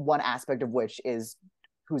 One aspect of which is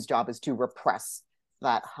whose job is to repress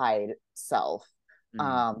that Hyde self.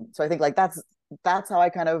 So I think like that's how I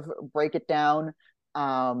kind of break it down.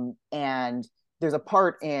 And there's a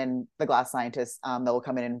part in The Glass Scientist that will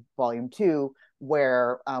come in volume 2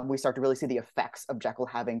 where we start to really see the effects of Jekyll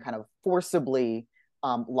having kind of forcibly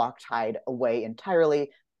locked Hyde away entirely.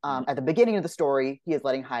 At the beginning of the story, he is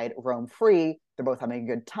letting Hyde roam free. They're both having a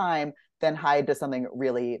good time. Then Hyde does something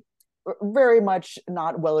really very much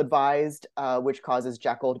not well advised, which causes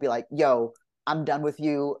Jekyll to be like, yo, I'm done with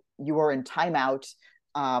you. You are in timeout.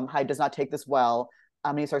 Hyde does not take this well.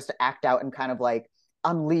 And he starts to act out and kind of like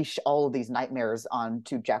unleash all of these nightmares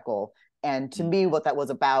onto Jekyll. And to me, what that was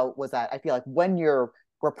about was that I feel like when you're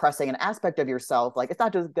repressing an aspect of yourself, like it's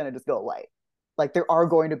not just going to just go away. Like there are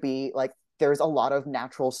going to be like, there's a lot of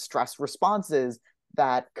natural stress responses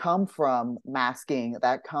that come from masking,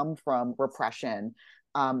 that come from repression,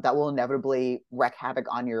 that will inevitably wreak havoc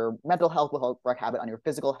on your mental health, will wreak havoc on your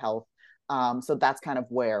physical health. So that's kind of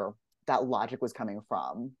where that logic was coming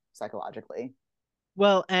from psychologically.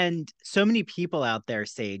 Well, and so many people out there,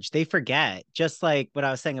 Sage, they forget, just like what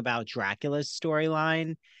I was saying about Dracula's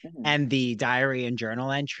storyline and the diary and journal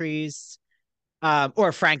entries,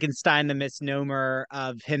 or Frankenstein, the misnomer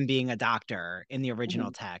of him being a doctor in the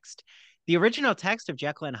original text. the original text of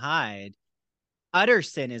Jekyll and Hyde,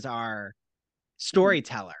 Utterson is our Mhm.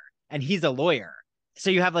 storyteller, and he's a lawyer. So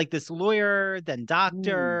you have like this lawyer, then Mhm.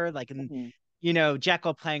 doctor, like, and Mhm.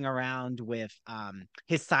 Jekyll playing around with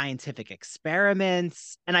his scientific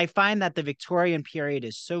experiments. And I find that the Victorian period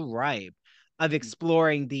is so ripe of Mhm.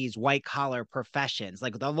 exploring these white collar professions,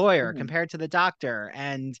 like the lawyer Mhm. compared to the doctor.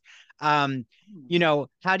 And, um, Mhm.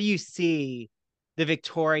 how do you see the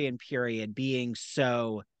Victorian period being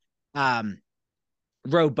so um,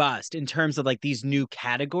 robust in terms of like these new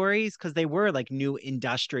categories? Because they were like new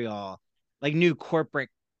industrial, like new corporate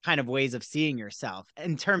kind of ways of seeing yourself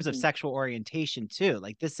in terms of Mhm. sexual orientation too.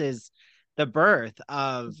 Like this is the birth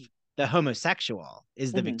of Mhm. the homosexual,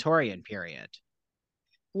 is the Mhm. Victorian period.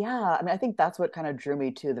 Yeah, I mean, I think that's what kind of drew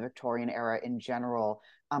me to the Victorian era in general.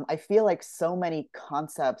 I feel like so many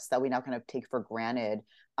concepts that we now kind of take for granted,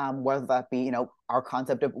 whether that be, our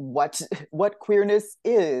concept of what what queerness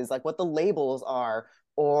is, like what the labels are,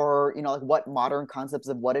 or like what modern concepts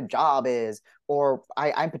of what a job is, or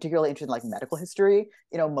I'm particularly interested in like medical history.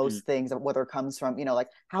 Mm. Most things, whether it comes from, like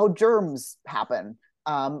how germs happen,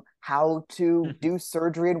 how to do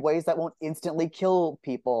surgery in ways that won't instantly kill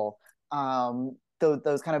people.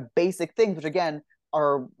 Those kind of basic things, which again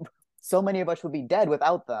are so many of us would be dead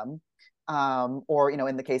without them. Or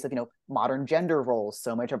in the case of modern gender roles,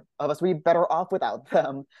 so much of us would be better off without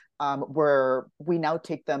them. Where we now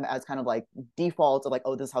take them as kind of like defaults of like,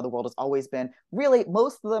 oh, this is how the world has always been. Really,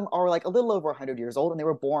 most of them are like a little over 100 years old, and they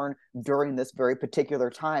were born during this very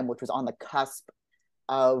particular time, which was on the cusp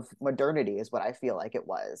of modernity, is what I feel like it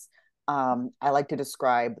was. I like to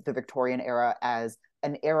describe the Victorian era as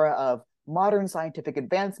an era of modern scientific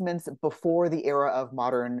advancements before the era of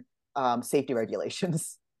modern safety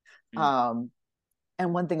regulations. Mm. Um,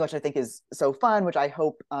 and one thing which I think is so fun, which I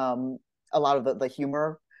hope a lot of the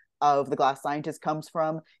humor of the Glass Scientist comes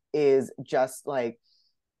from, is just like,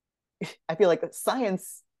 I feel like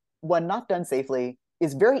science, when not done safely,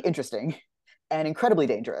 is very interesting and incredibly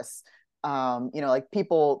dangerous. Like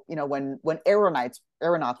people, when aeronauts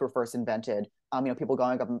were first invented, people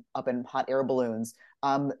going up in hot air balloons,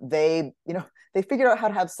 they figured out how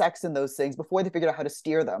to have sex in those things before they figured out how to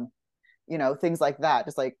steer them. Things like that.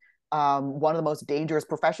 Just like one of the most dangerous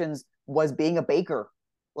professions was being a baker.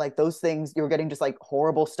 Like those things, you were getting just like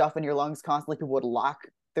horrible stuff in your lungs constantly. People would lock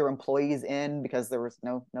their employees in because there was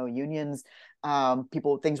no unions.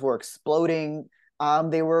 Things were exploding.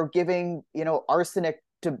 They were giving arsenic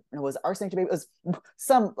to was arsenic to babies. It was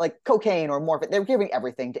some like cocaine or morphine. They were giving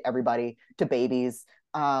everything to everybody, to babies.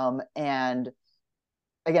 And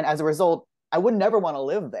again, as a result, I would never want to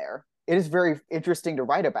live there. It is very interesting to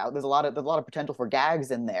write about. There's a lot of potential for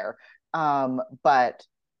gags in there. But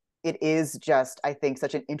it is just, I think,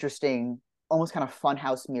 such an interesting, almost kind of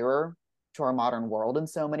funhouse mirror to our modern world in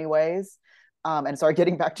so many ways. And sorry,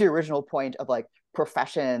 getting back to your original point of like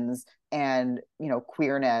professions and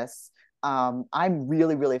queerness, I'm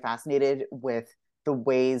really, really fascinated with the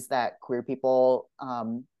ways that queer people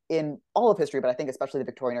in all of history, but I think especially the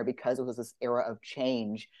Victorian era, because it was this era of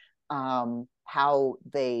change, how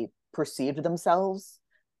they perceived themselves,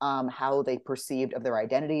 how they perceived of their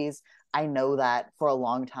identities. I know that for a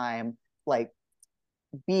long time, like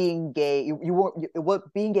being gay, you weren't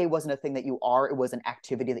what being gay wasn't a thing that you are; it was an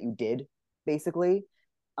activity that you did, basically.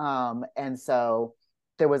 And so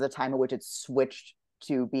there was a time in which it switched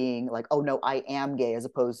to being like, oh no, I am gay, as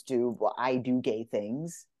opposed to, well, I do gay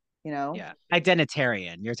things, you know? Yeah.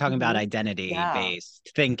 Identitarian. You're talking about Mm-hmm. identity Yeah.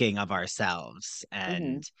 based thinking of ourselves. Mm-hmm.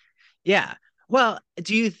 And yeah. Well,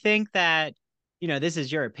 do you think that, this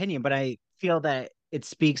is your opinion, but I feel that it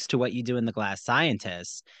speaks to what you do in the Glass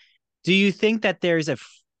Scientists. Do you think that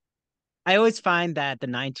I always find that the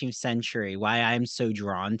 19th century, why I'm so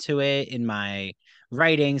drawn to it in my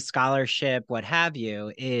writing, scholarship, what have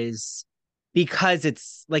you, is because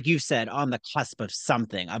it's, like you said, on the cusp of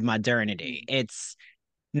something, of modernity. Mm-hmm. It's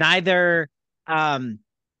neither um,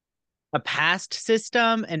 a past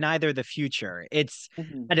system and neither the future. It's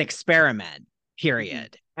Mm-hmm. an experiment, Mm-hmm.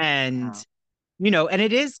 period. And, Yeah. and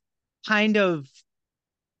it is kind of,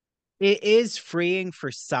 it is freeing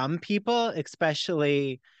for some people,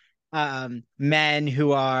 especially men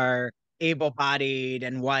who are able-bodied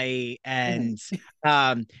and white Mm-hmm.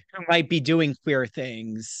 and who might be doing queer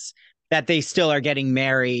things, that they still are getting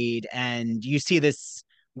married. And you see this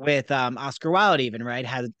with Oscar Wilde, even, right?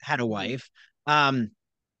 Had a Mm-hmm. wife. Um,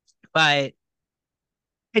 but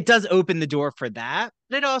it does open the door for that.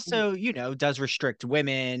 But it also, does restrict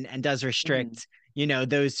women and does Mm-hmm. restrict,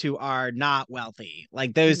 those who are not wealthy,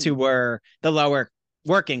 like those Mm-hmm. who were the lower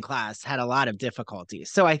working class had a lot of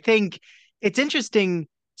difficulties. So I think it's interesting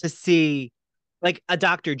to see like a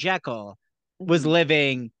Dr. Jekyll was Mhm.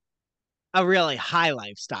 living a really high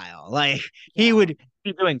lifestyle. Like he Yeah. would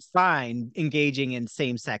be doing fine engaging in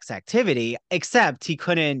same-sex activity, except he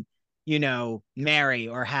couldn't, marry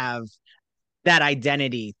or have that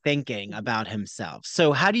identity thinking Mhm. about himself.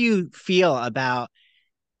 So how do you feel about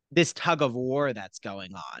this tug of war that's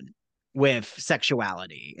going on with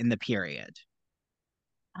sexuality in the period?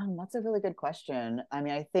 That's a really good question. I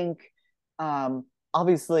mean, I think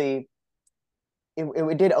obviously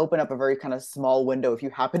it did open up a very kind of small window if you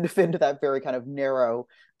happen to fit into that very kind of narrow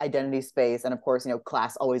identity space. And of course,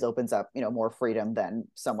 class always opens up, more freedom than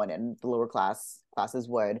someone in the lower classes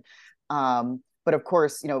would. But of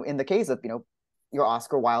course, in the case of, your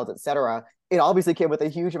Oscar Wilde, etc., it obviously came with a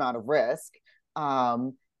huge amount of risk.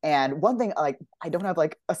 And one thing like I don't have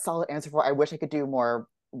like a solid answer for, I wish I could do more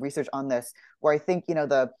research on this, where I think,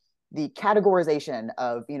 the categorization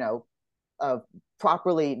of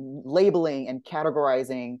properly labeling and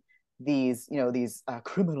categorizing these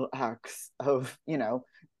criminal acts of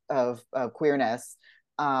queerness,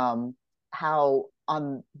 how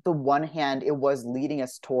on the one hand it was leading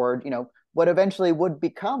us toward what eventually would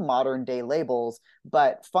become modern day labels,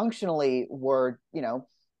 but functionally were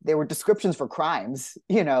they were descriptions for crimes.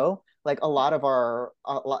 Like a lot of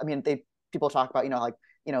I mean, they people talk about like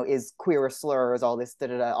is queer a slur, is all this da,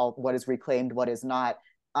 da, da, all what is reclaimed, what is not.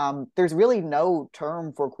 There's really no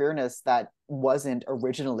term for queerness that wasn't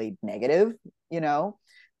originally negative, you know?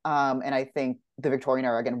 And I think the Victorian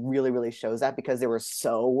era, again, really, really shows that because they were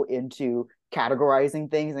so into categorizing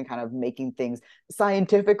things and kind of making things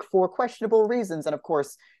scientific for questionable reasons. And of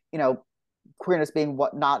course, you know, queerness being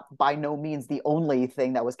what not by no means the only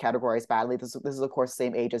thing that was categorized badly. This is of course the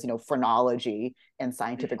same age as phrenology and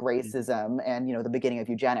scientific racism and the beginning of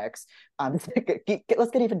eugenics. Let's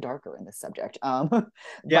get even darker in this subject. Yeah, I was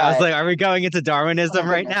But like, are we going into oh my Darwinism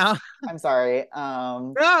right goodness, now? I'm sorry.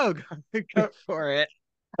 No, go for it.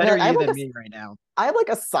 I mean, Better like you than me right now. I have like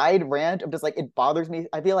a side rant of just like it bothers me.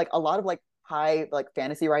 I feel like a lot of like high like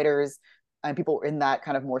fantasy writers and people in that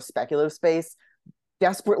kind of more speculative space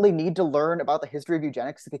desperately need to learn about the history of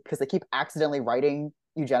eugenics because they keep accidentally writing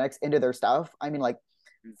eugenics into their stuff. I mean, like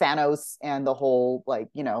Thanos and the whole like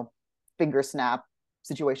finger snap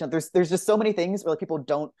situation. There's just so many things where like people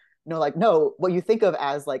don't know. Like, no, what you think of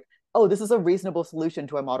as like, oh, this is a reasonable solution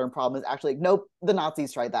to a modern problem is actually like, nope, the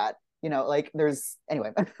Nazis tried that. Like there's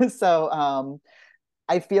anyway. So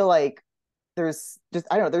I feel like there's just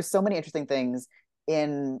I don't know. There's so many interesting things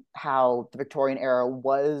in how the Victorian era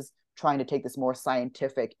was trying to take this more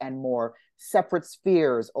scientific and more separate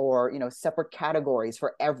spheres or separate categories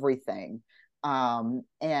for everything.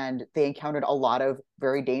 And they encountered a lot of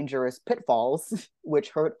very dangerous pitfalls, which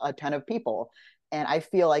hurt a ton of people. And I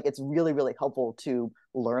feel like it's really, really helpful to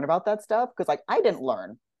learn about that stuff because, like, I didn't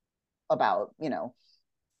learn about,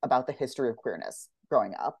 about the history of queerness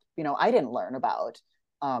growing up. I didn't learn about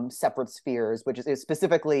separate spheres, which is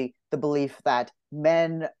specifically the belief that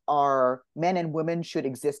men and women should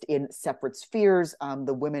exist in separate spheres.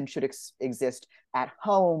 The women should exist at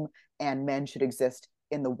home, and men should exist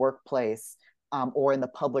in the workplace or in the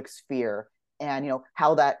public sphere. And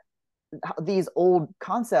how these old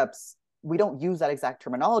concepts, we don't use that exact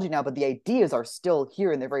terminology now, but the ideas are still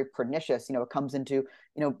here and they're very pernicious. It comes into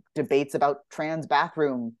debates about trans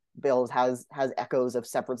bathroom bills has echoes of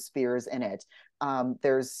separate spheres in it.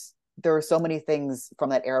 There are so many things from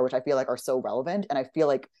that era which I feel like are so relevant, and I feel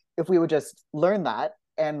like if we would just learn that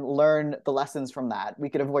and learn the lessons from that, we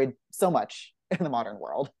could avoid so much in the modern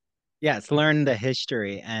world. Yes, learn the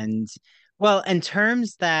history. And well, in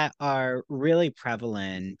terms that are really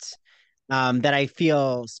prevalent, that I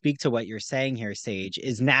feel speak to what you're saying here, Sage,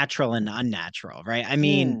 is natural and unnatural, right? I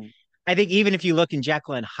mean, Mm, I think even if you look in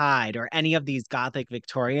Jekyll and Hyde or any of these Gothic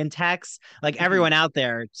Victorian texts, like mm-hmm, everyone out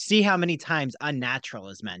there, see how many times unnatural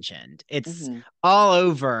is mentioned. It's mm-hmm, all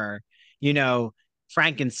over, you know,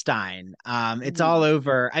 Frankenstein. It's all mm-hmm,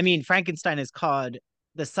 over. I mean, Frankenstein is called,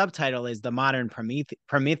 the subtitle is the modern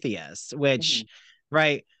Prometheus, mm-hmm. which,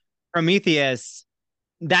 right, Prometheus,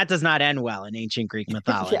 that does not end well in ancient Greek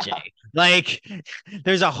mythology. Yeah. Like,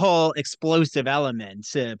 there's a whole explosive element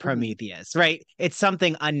to Mm-hmm, Prometheus, right? It's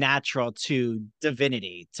something unnatural to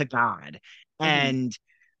divinity, to God. mm-hmm, And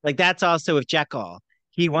like, that's also with Jekyll.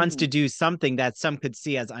 He wants mm-hmm, to do something that some could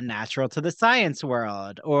see as unnatural to the science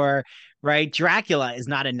world. Or, right, Dracula is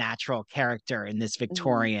not a natural character in this mm-hmm,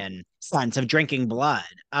 Victorian sense of drinking blood.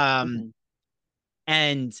 mm-hmm,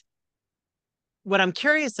 And what I'm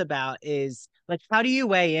curious about is like, how do you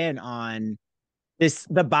weigh in on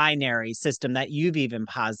the binary system that you've even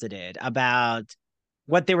posited about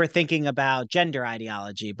what they were thinking about gender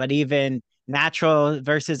ideology, but even natural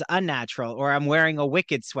versus unnatural, or I'm wearing a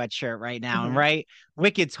Wicked sweatshirt right now, and Mm-hmm. right,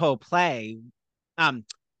 Wicked's whole um,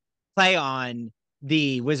 play on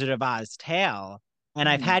the Wizard of Oz tale. And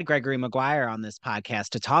I've Mm-hmm. had Gregory Maguire on this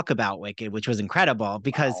podcast to talk about Wicked, which was incredible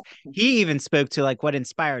because Wow. he even spoke to like what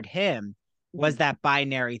inspired him was Mm-hmm. that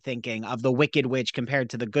binary thinking of the wicked witch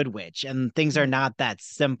compared to the good witch. And things are Mm-hmm. not that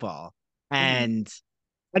simple. Mm-hmm. And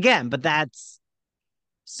again, but that's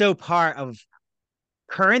so part of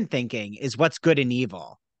current thinking is what's good and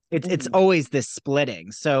evil. It's Mm-hmm. always this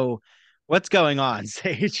splitting. So what's going on,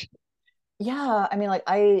 Sage? Yeah, I mean, like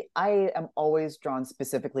I am always drawn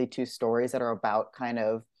specifically to stories that are about kind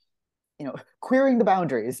of, queering the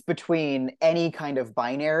boundaries between any kind of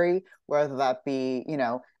binary, whether that be,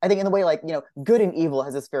 I think in the way like, good and evil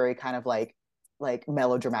has this very kind of like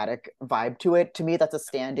melodramatic vibe to it. To me, that's a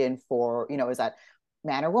stand-in for, is that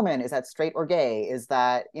man or woman? Is that straight or gay? Is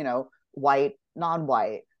that, white,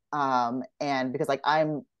 non-white? And because like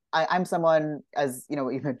I'm someone, as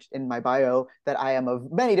even in my bio, that I am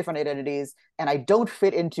of many different identities, and I don't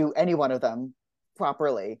fit into any one of them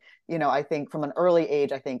properly. I think from an early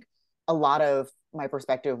age, I think a lot of my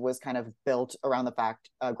perspective was kind of built around the fact,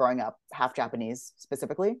 growing up half Japanese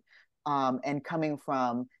specifically, and coming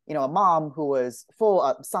from a mom who was full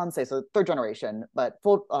sansei, so third generation, but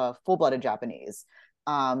full blooded Japanese,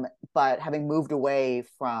 but having moved away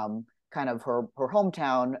from kind of her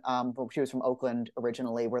hometown. She was from Oakland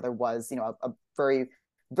originally, where there was a very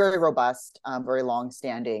very robust, very long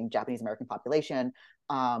standing Japanese American population,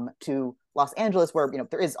 to Los Angeles, where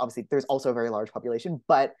there's also a very large population,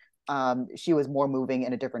 but she was more moving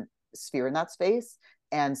in a different sphere in that space.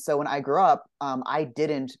 And so when I grew up, I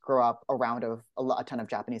didn't grow up around a ton of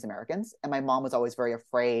Japanese Americans. And my mom was always very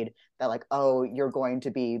afraid that, like, oh, you're going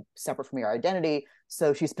to be separate from your identity.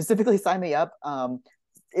 So she specifically signed me up.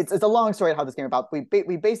 It's a long story how this came about.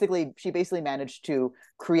 She basically managed to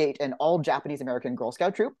create an all Japanese American Girl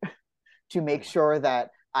Scout troop to Oh, make wow. sure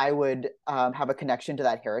that I would, have a connection to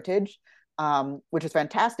that heritage, which is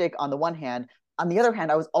fantastic on the one hand. On the other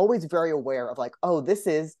hand, I was always very aware of like, oh, this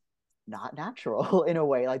is not natural in a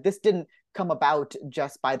way. Like this didn't come about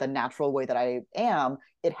just by the natural way that I am.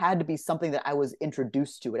 It had to be something that I was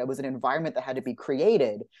introduced to. It was an environment that had to be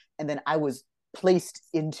created, and then I was placed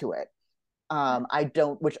into it. I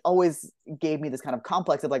don't, which always gave me this kind of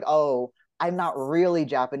complex of like, oh, I'm not really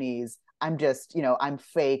Japanese. I'm just, I'm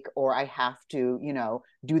fake, or I have to,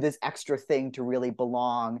 do this extra thing to really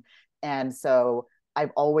belong. And so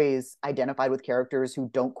I've always identified with characters who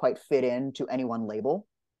don't quite fit into any one label,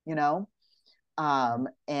 you know?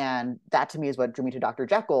 And that to me is what drew me to Dr.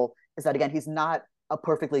 Jekyll, is that again, he's not a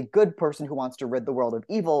perfectly good person who wants to rid the world of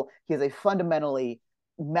evil. He is a fundamentally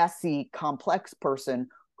messy, complex person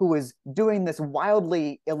who is doing this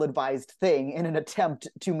wildly ill-advised thing in an attempt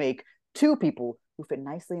to make two people who fit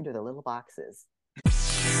nicely into their little boxes.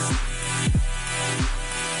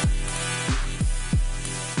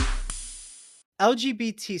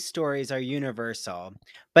 LGBT stories are universal,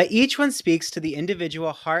 but each one speaks to the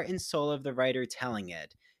individual heart and soul of the writer telling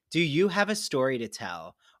it. Do you have a story to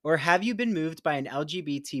tell? Or have you been moved by an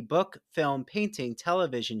LGBT book, film, painting,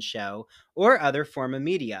 television show, or other form of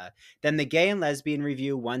media? Then the Gay and Lesbian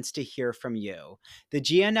Review wants to hear from you. The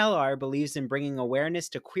GNLR believes in bringing awareness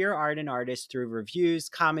to queer art and artists through reviews,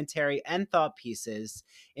 commentary, and thought pieces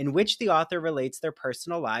in which the author relates their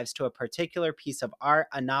personal lives to a particular piece of art,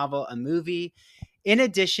 a novel, a movie. In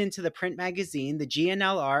addition to the print magazine, the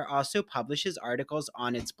GNLR also publishes articles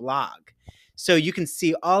on its blog. So you can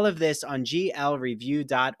see all of this on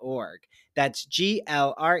glreview.org. That's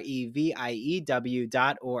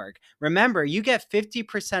glreview.org. Remember, you get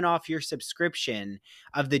 50% off your subscription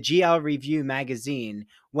of the GL Review magazine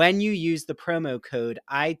when you use the promo code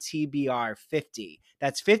ITBR50.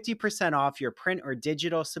 That's 50% off your print or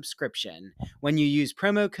digital subscription when you use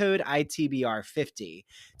promo code ITBR50.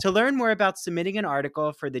 To learn more about submitting an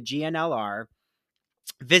article for the GNLR,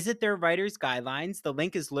 visit their writer's guidelines. The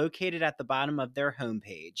link is located at the bottom of their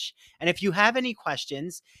homepage. And if you have any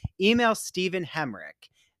questions, email Stephen Hemrick.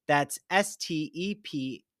 That's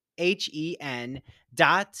STEPHEN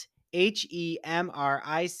dot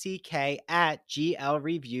HEMRICK at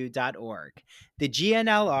glreview.org. The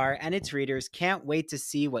GNLR and its readers can't wait to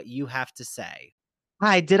see what you have to say.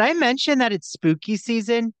 Hi, did I mention that it's spooky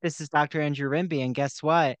season? This is Dr. Andrew Rimby, and guess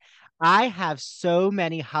what? I have so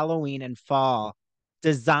many Halloween and fall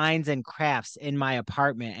designs and crafts in my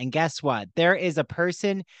apartment. And guess what? There is a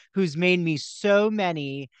person who's made me so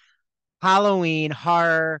many Halloween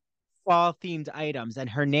horror fall themed items, and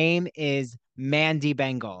her name is Mandy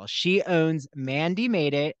Bengal. She owns Mandy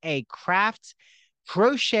Made It, a craft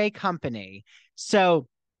crochet company. So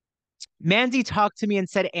Mandy talked to me and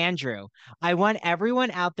said, Andrew, I want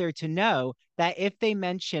everyone out there to know that if they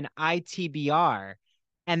mention ITBR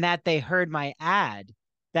and that they heard my ad,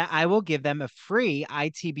 that I will give them a free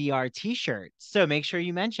ITBR t-shirt. So make sure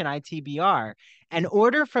you mention ITBR and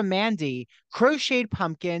order from Mandy crocheted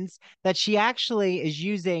pumpkins that she actually is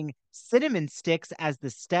using cinnamon sticks as the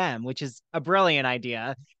stem, which is a brilliant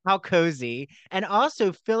idea. How cozy. And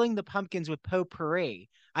also filling the pumpkins with potpourri.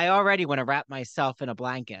 I already want to wrap myself in a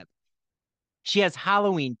blanket. She has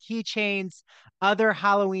Halloween keychains, other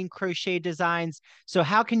Halloween crochet designs. So,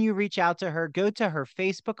 how can you reach out to her? Go to her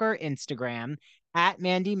Facebook or Instagram at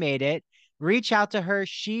Mandy Made It. Reach out to her.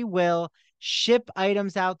 She will ship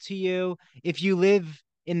items out to you. If you live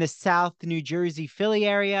in the South New Jersey, Philly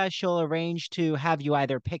area, she'll arrange to have you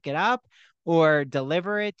either pick it up or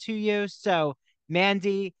deliver it to you. So,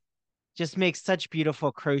 Mandy, just makes such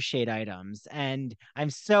beautiful crocheted items. And I'm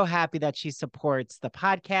so happy that she supports the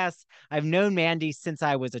podcast. I've known Mandy since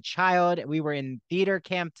I was a child. We were in theater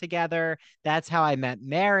camp together. That's how I met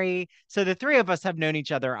Mary. So the three of us have known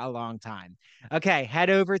each other a long time. Okay, head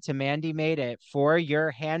over to Mandy Made It for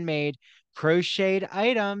your handmade crocheted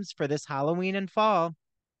items for this Halloween and fall.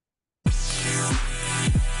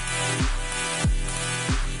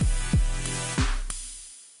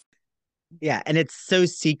 Yeah, and it's so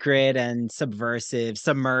secret and subversive,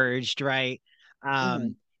 submerged, right? Mm-hmm.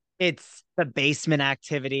 Um, it's the basement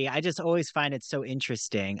activity. I just always find it so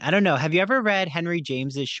interesting. I don't know. Have you ever read Henry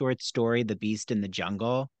James's short story, The Beast in the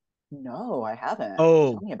Jungle? No, I haven't. Tell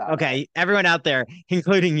Oh, me about it. okay. Everyone out there,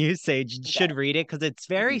 including you, Sage, should Okay. read it because it's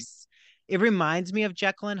very, Mm-hmm. it reminds me of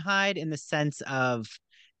Jekyll and Hyde in the sense of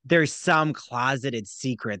there's some closeted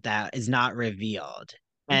secret that is not revealed.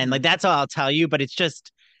 And Mm-hmm. like that's all I'll tell you, but it's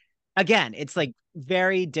just again, it's like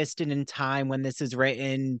very distant in time when this is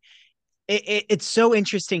written. It's so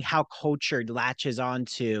interesting how culture latches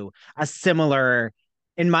onto a similar,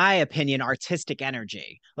 in my opinion, artistic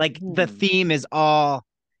energy. Like the Mm-hmm. theme is all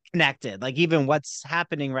connected. Like even what's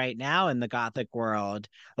happening right now in the Gothic world.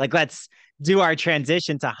 Like let's do our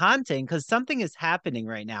transition to haunting because something is happening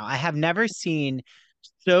right now. I have never seen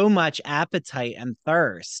so much appetite and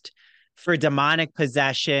thirst for demonic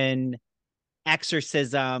possession,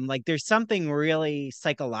 exorcism. Like there's something really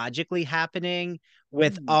psychologically happening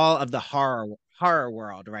with Mm-hmm. all of the horror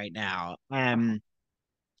world right now. Uh-huh.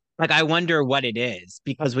 Like I wonder what it is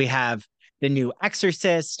because we have the new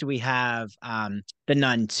Exorcist, we have the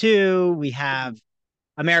Nun 2, we Mm-hmm. have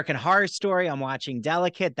American Horror Story. I'm watching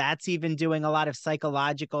Delicate. That's even doing a lot of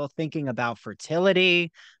psychological thinking about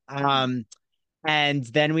fertility. Mm-hmm. Um, and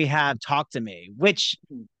then we have Talk to Me, which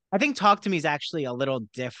I think Talk to Me is actually a little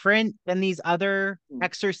different than these other Mm-hmm.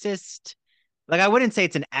 exorcist. Like I wouldn't say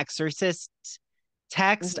it's an exorcist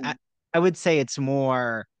text. Mm-hmm. I would say it's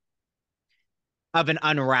more of an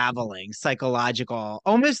unraveling psychological,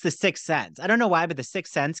 almost the Sixth Sense. I don't know why, but the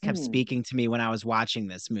Sixth Sense kept Mm-hmm. speaking to me when I was watching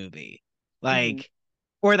this movie. Mm-hmm. Like,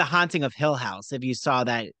 or The Haunting of Hill House, if you saw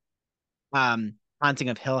that Haunting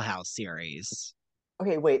of Hill House series.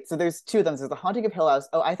 Okay, wait. So there's two of them. There's the Haunting of Hill House.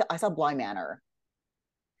 Oh, I saw Bly Manor.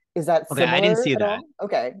 Is that Okay, I didn't similar see at that. all?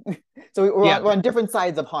 Okay. So we're Yeah, on, we're on different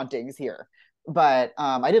sides of hauntings here. But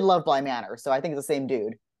I did love Bly Manor, so I think it's the same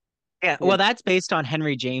dude. yeah. He Well, did that's based on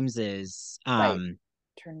Henry James's right.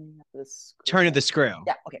 Turning up the screw. Turn of the Screw.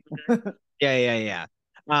 Yeah, okay. Yeah, yeah,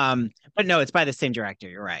 yeah. But no, it's by the same director.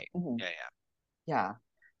 You're right. Mhm. Yeah, yeah.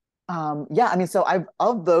 Yeah. Yeah, I mean, so I've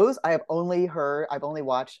of those, I've only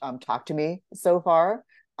watched Talk to Me so far.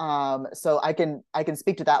 So I can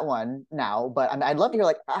speak to that one now, but I mean, I'd love to hear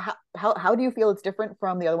like how do you feel it's different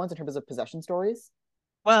from the other ones in terms of possession stories?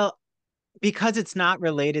 Well, because it's not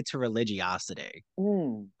related to religiosity.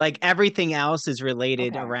 Mm, Like everything else is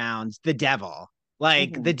related okay. around the devil,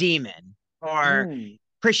 like the Mm-hmm. demon or Mm,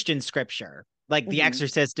 Christian scripture. Like the mm-hmm.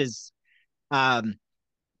 exorcist is um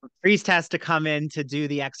priest has to come in to do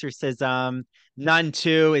the exorcism. Nun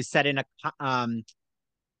 2 is set in a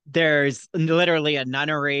there's literally a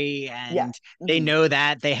nunnery Yeah. and they Mm-hmm. know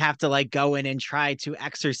that they have to like go in and try to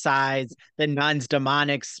exorcise the nun's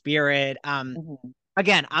demonic spirit. Mm-hmm.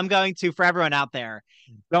 Again, I'm going to, for everyone out there,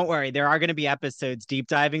 don't worry, there are going to be episodes deep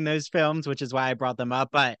diving those films, which is why I brought them up.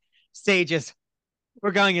 But stages,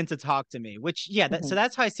 we're going into Talk to Me, which, yeah, Mm-hmm. so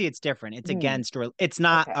that's how I see it's different. It's Mm, against, it's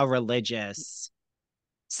not okay. a religious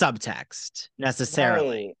subtext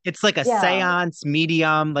necessarily. Right. It's like a Yeah. seance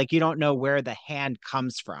medium, like you don't know where the hand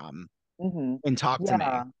comes from Mm-hmm. in Talk to Me.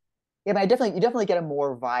 Yeah. Yeah, but you definitely get a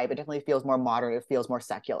more vibe. It definitely feels more modern. It feels more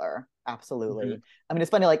secular. Mhm. Absolutely. I mean, it's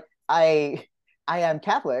funny, like I am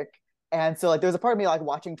Catholic, and so like there's a part of me like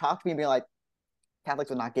watching Talk to Me and being like, Catholics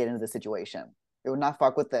would not get into this situation. They would not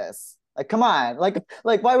fuck with this. Like, come on, like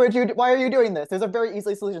why are you doing this? There's a very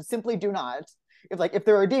easy solution. Simply do not. If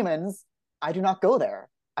there are demons, I do not go there.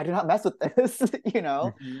 I do not mess with this. you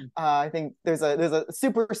know. Mhm. I think there's a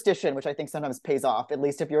superstition which I think sometimes pays off, at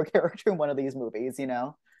least if you're a character in one of these movies. You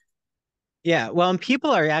know. Yeah, well, and people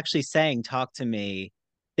are actually saying, talk to me.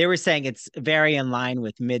 They were saying it's very in line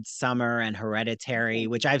with Midsummer and Hereditary,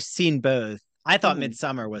 which I've seen both. I thought Mm-hmm.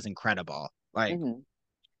 Midsummer was incredible. Like,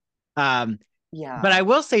 Mm-hmm. um, but I Yeah.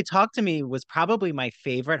 will say Talk to Me was probably my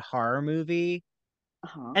favorite horror movie.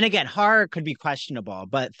 Uh-huh. And again, horror could be questionable,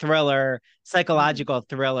 but thriller, Mm-hmm. psychological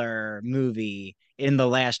thriller movie in the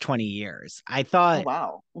last 20 years. Oh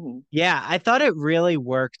wow. Mm-hmm. Yeah, I thought it really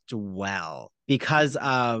worked well because Mm-hmm.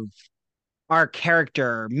 of our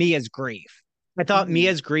character, Mia's grief. I thought Mm-hmm.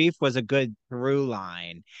 Mia's grief was a good through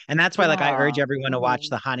line. And that's why like I urge Yeah. everyone to watch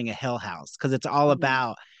Mm-hmm. The Haunting of Hill House because it's all Mm-hmm.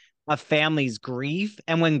 about a family's grief.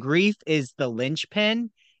 And when grief is the linchpin,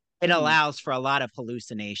 it Mm-hmm. allows for a lot of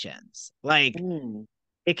hallucinations. Like Mm-hmm.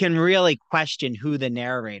 it can really question who the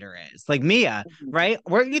narrator is. Like Mia, Mm-hmm. right?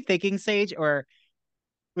 Weren't you thinking, Sage, or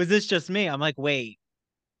was this just me? I'm like, wait,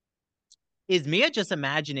 is Mia just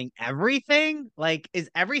imagining everything? Like, is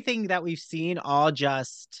everything that we've seen all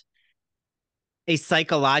just a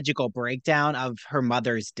psychological breakdown of her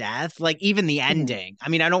mother's death? Like, even the Mm-hmm. ending. I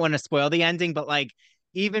mean, I don't want to spoil the ending, but like,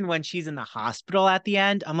 even when she's in the hospital at the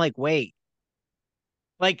end, I'm like, wait,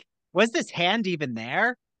 like, was this hand even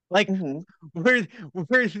there? Like, Mm-hmm. were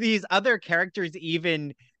were these other characters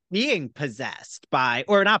even being possessed by,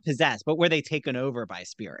 or not possessed, but were they taken over by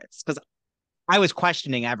spirits? Because I was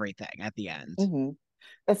questioning everything at the end. Mm-hmm.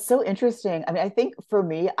 That's so interesting. I mean, I think for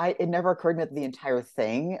me, it never occurred to me that the entire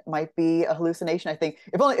thing might be a hallucination. I think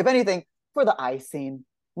if anything, for the eye scene,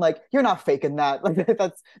 like you're not faking that. Like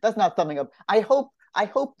that's not thumbing up. I hope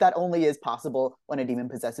that only is possible when a demon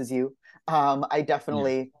possesses you. I Yeah.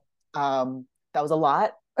 definitely that was a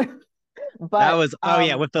lot, That but was, oh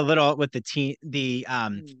yeah, with the little with the teen the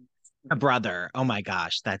brother. Oh my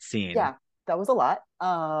gosh, that scene. yeah, that was a lot.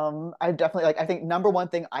 I definitely like. I think number one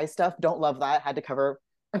thing, eye stuff. Don't love that. Had to cover.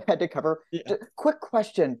 Had to cover. Yeah. Quick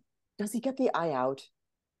question: does he get the eye out?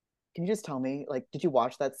 Can you just tell me? Like, did you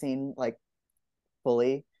watch that scene like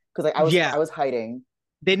fully? Because like Yeah, I was hiding.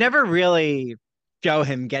 they never really show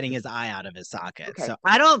him getting his eye out of his socket. Okay, So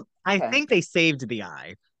I don't I okay. think they saved the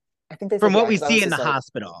eye. I think they From said the what eye we because I see was in the just like,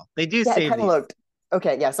 hospital. They do yeah, it save kind of the looked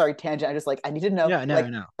okay. Yeah, sorry, tangent. I just like I need to know. yeah, no, Like,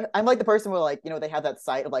 no. I'm like the person where like they have that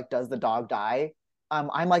site of like, does the dog die?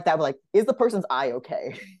 I'm like that. But like, is the person's eye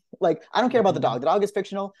okay? Like, I don't care about the dog. Mhm. The dog is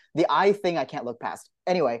fictional. The eye thing I can't look past.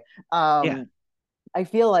 Anyway, Yeah. I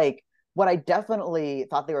feel like what I definitely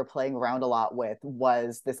thought they were playing around a lot with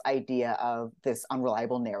was this idea of this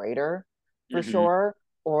unreliable narrator, for Mhm. sure,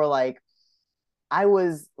 or like I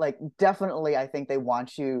was like, definitely, I think they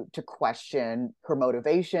want you to question her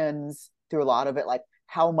motivations through a lot of it. Like,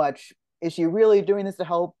 how much is she really doing this to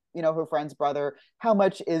help, her friend's brother? How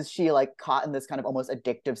much is she like caught in this kind of almost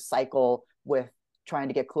addictive cycle with trying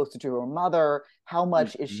to get closer to her mother? How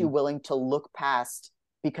much is she Mhm. willing to look past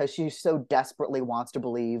because she so desperately wants to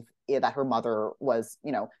believe that her mother was,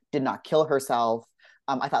 did not kill herself?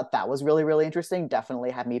 I thought that was really, really interesting.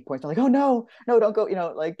 Definitely had me pointing like, oh no, no, don't go,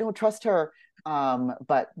 like don't trust her,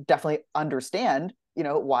 but definitely understand,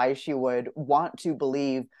 why she would want to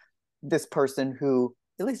believe this person who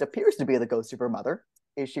at least appears to be the ghost of her mother.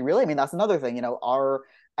 Is she really? I mean, that's another thing.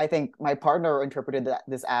 I think my partner interpreted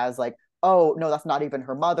this as like, oh no, that's not even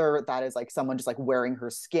her mother. That is like someone just like wearing her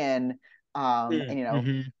skin. And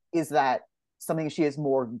Mhm. is that something she is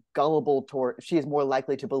more gullible toward? She is more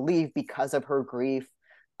likely to believe because of her grief.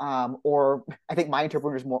 Or I think my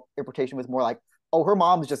interpretation was more like, oh, her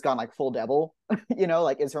mom's just gone like full devil.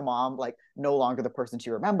 Like is her mom like no longer the person she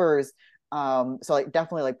remembers? So like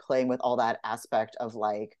definitely like playing with all that aspect of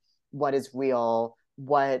like what is real,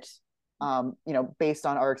 what based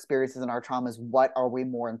on our experiences and our traumas, what are we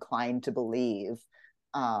more inclined to believe?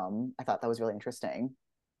 I thought that was really interesting.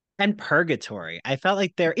 And purgatory. I felt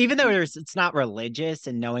like there, even though it's not religious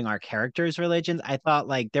and knowing our characters' religions, I thought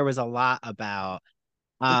like there was a lot about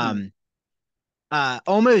Mm-hmm. um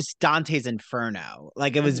almost Dante's Inferno.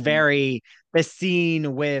 Like it was Mm-hmm. very the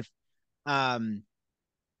scene with um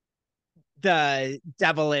the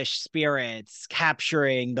devilish spirits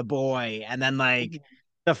capturing the boy and then like Mm-hmm.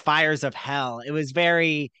 the fires of hell. It was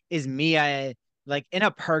very, is Mia like in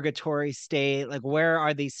a purgatory state? Like where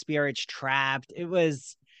are these spirits trapped? It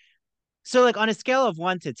was so like on a scale of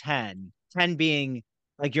 1 to 10, 10 being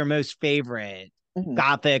like your most favorite Mm-hmm.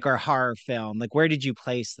 gothic or horror film, like where did you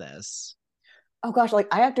place this? Oh gosh,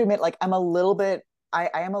 like I have to admit, like I'm a little bit.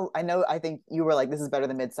 I know I think you were like this is better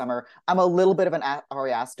than Midsummer. I'm a little bit of an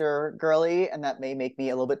Ari Aster girly, and that may make me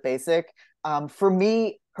a little bit basic. For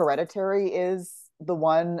me, Hereditary is the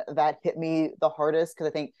one that hit me the hardest because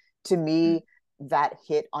I think to me that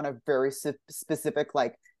hit on a very specific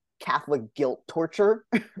like Catholic guilt torture.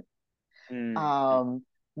 Mm. um,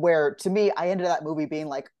 where to me I ended that movie being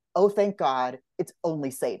like, oh, thank God, it's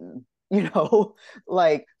only Satan.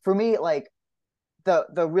 Like for me, like the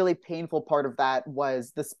really painful part of that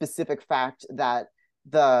was the specific fact that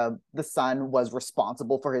the son was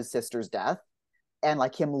responsible for his sister's death, and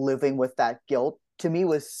like him living with that guilt to me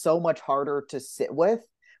was so much harder to sit with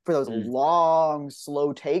for those Mm. long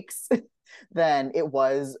slow takes than it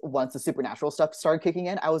was once the supernatural stuff started kicking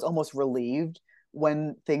in. I was almost relieved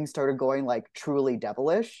when things started going like truly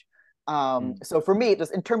devilish. Mm. So for me,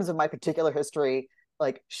 just in terms of my particular history,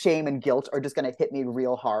 like shame and guilt are just going to hit me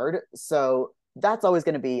real hard. So that's always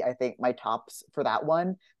going to be, I think, my tops for that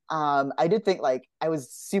one. I did think like I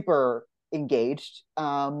was super engaged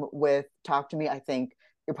with Talk to Me. I think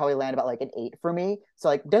it probably land about like an 8 for me. So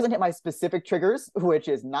like doesn't hit my specific triggers, which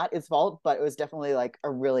is not its fault, but it was definitely like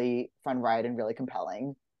a really fun ride and really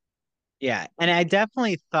compelling. Yeah, and I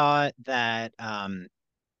definitely thought that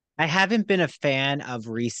I haven't been a fan of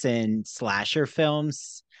recent slasher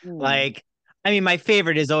films. Mm, Like, I mean, my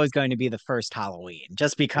favorite is always going to be the first Halloween,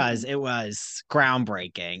 just because mm, it was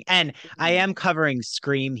groundbreaking. And I mm, am covering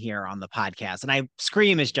Scream here on the podcast, and I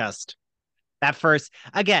Scream is just that first.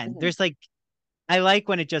 Again, mm, there's like I like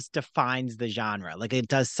when it just defines the genre, like it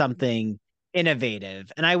does something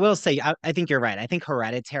innovative. And I will say, I think you're right. I think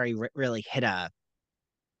Hereditary really hit a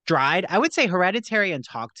stride. I would say Hereditary and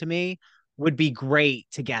Talk to Me would be great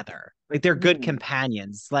together. Like they're good mm,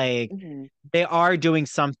 companions. Like mm, they are doing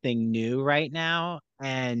something new right now.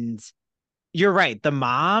 And you're right.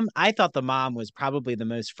 I thought the mom was probably the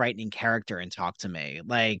most frightening character in Talk to Me.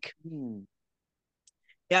 Like, mm,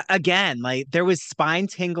 yeah, again, like there was spine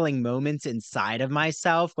tingling moments inside of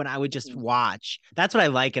myself when I would just mm, watch. That's what I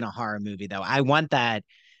like in a horror movie, though. I want that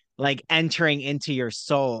like entering into your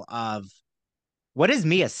soul of what is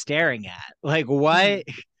Mia staring at? Like, mm, what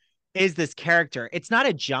is this character? It's not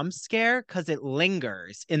a jump scare because it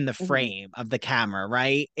lingers in the mm, frame of the camera,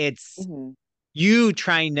 right? It's mm, you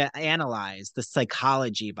trying to analyze the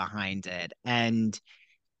psychology behind it. And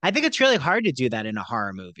I think it's really hard to do that in a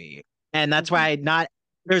horror movie. And that's mm. why not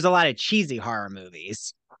there's a lot of cheesy horror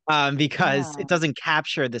movies because it Yeah, doesn't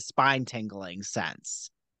capture the spine tingling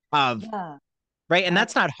sense of yeah. right. And And I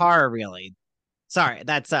that's not horror really. Sorry,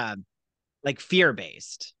 that's like fear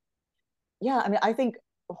based. Yeah, I mean, I think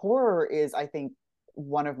horror is, I think,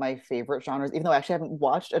 one of my favorite genres, even though I actually haven't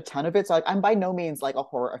watched a ton of it. So like, I'm by no means like a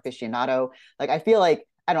horror aficionado. Like I feel like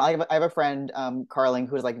I don't know, I have a friend, Carling,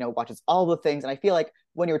 who's like, watches all the things. And I feel like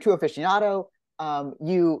when you're a true aficionado,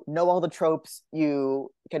 you know all the tropes, you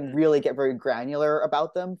can really get very granular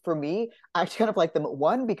about them. For me, I actually kind of like them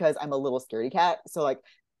one because I'm a little scaredy cat. So like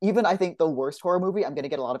even I think the worst horror movie, I'm gonna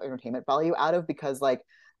get a lot of entertainment value out of because like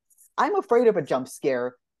I'm afraid of a jump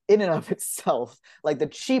scare in and of itself. Like the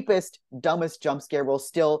cheapest, dumbest jump scare will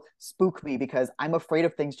still spook me because I'm afraid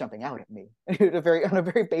of things jumping out at me on a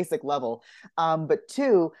very basic level. But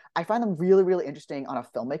two, I find them really, really interesting on a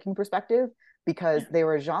filmmaking perspective because they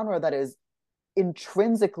were a genre that is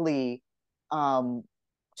intrinsically, um,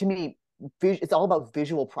 to me, it's all about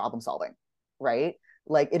visual problem solving, right?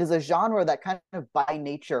 Like it is a genre that kind of by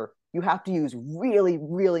nature you have to use really,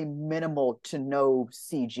 really minimal to no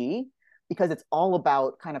CG because it's all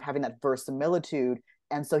about kind of having that verisimilitude.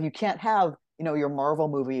 And so you can't have, your Marvel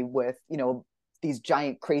movie with, these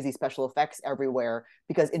giant crazy special effects everywhere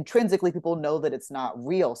because intrinsically people know that it's not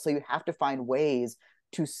real. So you have to find ways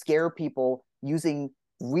to scare people using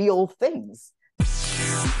real things.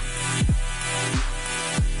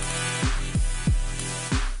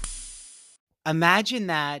 Imagine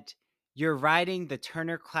that you're riding the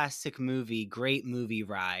Turner Classic Movie Great Movie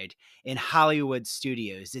Ride in Hollywood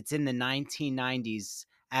studios. It's in the 1990s.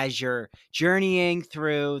 As you're journeying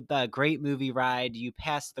through the Great Movie Ride, you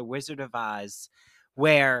pass the Wizard of Oz,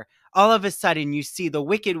 where all of a sudden you see the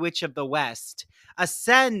Wicked Witch of the West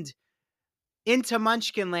ascend into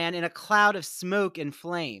Munchkinland in a cloud of smoke and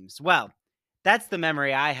flames. Well, that's the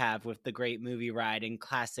memory I have with the Great Movie Ride in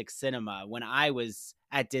classic cinema when I was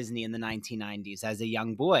at Disney in the 1990s as a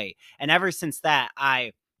young boy. And ever since that,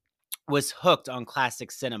 I was hooked on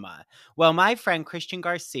classic cinema. Well, my friend Christian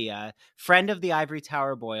Garcia, friend of the Ivory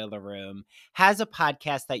Tower Boiler Room, has a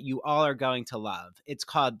podcast that you all are going to love. It's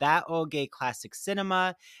called That Old Gay Classic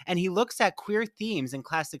Cinema, and he looks at queer themes in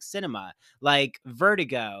classic cinema like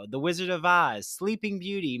Vertigo, The Wizard of Oz, Sleeping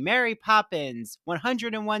Beauty, Mary Poppins,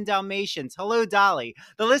 101 Dalmatians, Hello Dolly.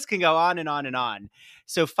 The list can go on and on and on.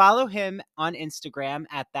 So follow him on Instagram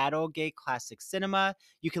at That Old Gay Classic Cinema.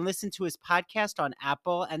 You can listen to his podcast on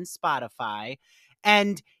Apple and Spotify.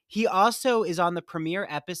 And he also is on the premiere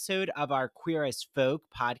episode of our Queer as Folk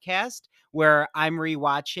podcast, where I'm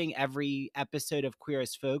rewatching every episode of Queer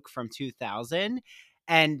as Folk from 2000.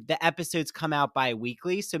 And the episodes come out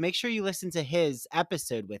bi-weekly. So make sure you listen to his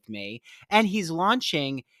episode with me. And he's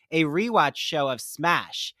launching a rewatch show of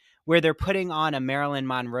Smash, where they're putting on a Marilyn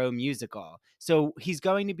Monroe musical. So he's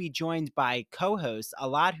going to be joined by co-hosts, a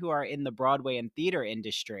lot who are in the Broadway and theater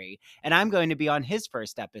industry, and I'm going to be on his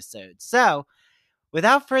first episode. So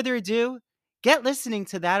without further ado, get listening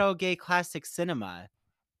to That Old Gay Classic Cinema.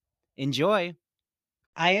 Enjoy.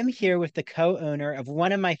 I am here with the co-owner of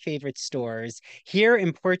one of my favorite stores here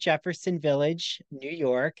in Port Jefferson Village, New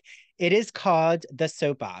York. It is called The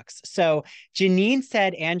Soapbox. So Janine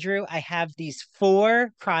said, Andrew, I have these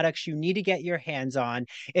 4 products you need to get your hands on.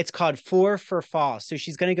 It's called 4 for Fall. So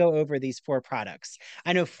she's going to go over these 4 products.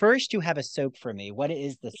 I know first you have a soap for me. What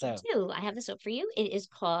is the soap? I have the soap for you. It is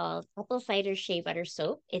called Apple Cider Shea Butter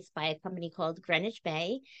Soap. It's by a company called Greenwich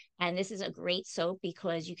Bay. And this is a great soap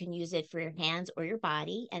because you can use it for your hands or your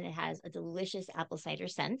body. And it has a delicious apple cider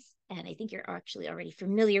scent. And I think you're actually already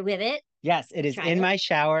familiar with it. Yes, it is in my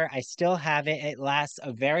shower. I still have it. It lasts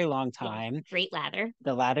a very long time. Yeah, great lather.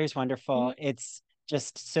 The lather's wonderful. Mm-hmm. It's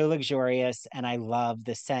just so luxurious. And I love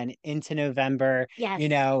the scent into November. Yes. You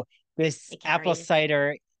know, this apple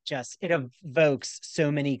cider it evokes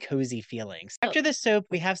so many cozy feelings. After the soap,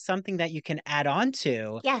 we have something that you can add on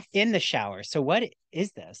to in the shower. So what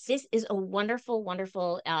is this? This is a wonderful,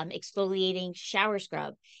 wonderful exfoliating shower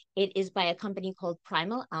scrub. It is by a company called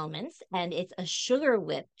Primal Almonds, and it's a sugar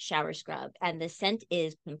whip shower scrub. And the scent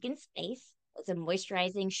is pumpkin spice. It's a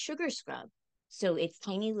moisturizing sugar scrub. So it's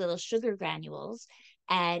tiny little sugar granules.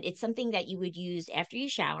 And it's something that you would use after you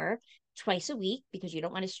shower twice a week, because you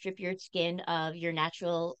don't want to strip your skin of your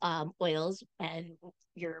natural oils and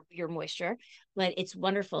your moisture. But it's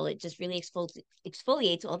wonderful. It just really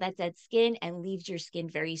exfoliates all that dead skin and leaves your skin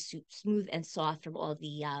very smooth and soft from all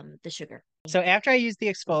the sugar. So after I use the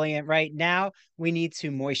exfoliant, right now we need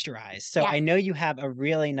to moisturize. So I know you have a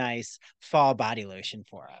really nice fall body lotion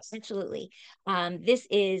for us. Absolutely. This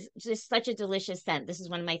is just such a delicious scent. This is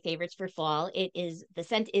one of my favorites for fall. The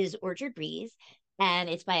scent is Orchard Breeze, and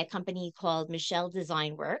it's by a company called Michelle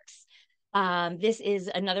Design Works. This is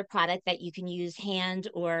another product that you can use hand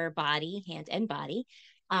and body.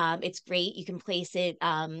 It's great. You can place it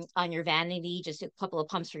on your vanity, just a couple of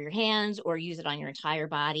pumps for your hands, or use it on your entire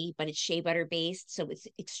body, but it's shea butter based, so it's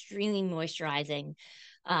extremely moisturizing.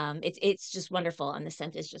 It's just wonderful, and the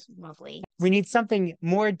scent is just lovely. We need something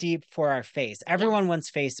more deep for our face. Everyone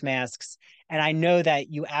wants face masks, and I know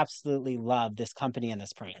that you absolutely love this company and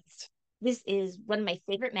this brand. This is one of my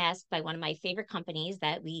favorite masks by one of my favorite companies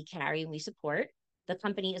that we carry and we support. The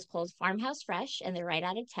company is called Farmhouse Fresh, and they're right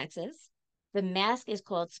out of Texas. The mask is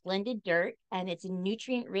called Splendid Dirt, and it's a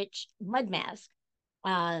nutrient-rich mud mask.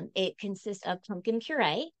 It consists of pumpkin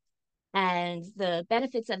puree, and the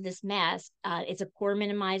benefits of this mask, it's a pore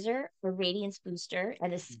minimizer, a radiance booster,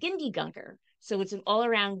 and a skin degunker. So it's an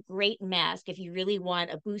all-around great mask. If you really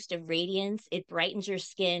want a boost of radiance, it brightens your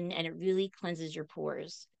skin, and it really cleanses your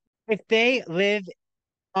pores. If they live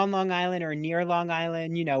on Long Island or near Long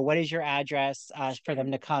Island, what is your address for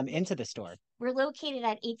them to come into the store? We're located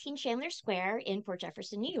at 18 Chandler Square in Port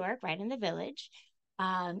Jefferson, New York, right in the village.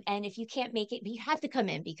 And if you can't make it, you have to come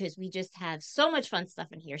in, because we just have so much fun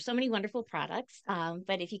stuff in here, so many wonderful products.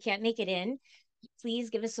 But if you can't make it in,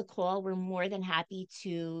 please give us a call. We're more than happy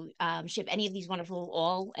to ship any of these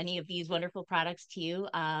wonderful products to you.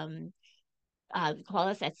 Call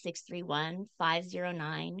us at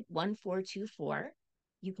 631-509-1424.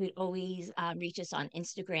 You could always reach us on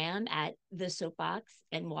Instagram at The Soapbox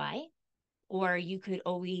NY, or you could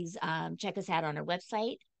always check us out on our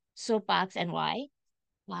website, Soapbox NY.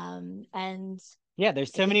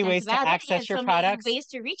 There's so many ways to access your products. Ways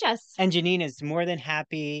to reach us. And Janine is more than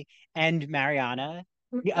happy, and Mariana,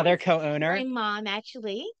 the other co-owner. My mom,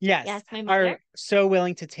 actually. Yes, my mother. Are so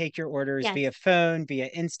willing to take your orders via phone, via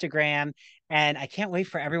Instagram. And I can't wait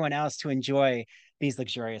for everyone else to enjoy these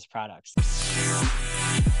luxurious products.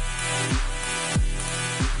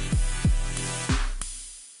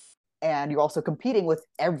 And you're also competing with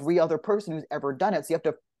every other person who's ever done it. So you have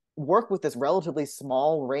to work with this relatively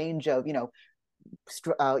small range of,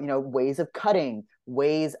 ways of cutting,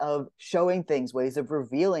 ways of showing things, ways of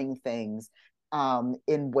revealing things,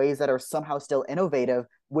 in ways that are somehow still innovative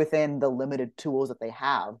within the limited tools that they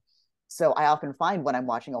have. So I often find when I'm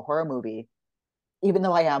watching a horror movie, even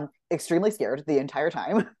though I am extremely scared the entire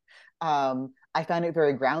time, I find it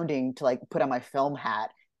very grounding to like put on my film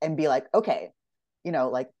hat and be like, okay,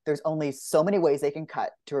 like there's only so many ways they can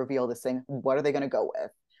cut to reveal this thing. What are they going to go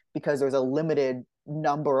with? Because there's a limited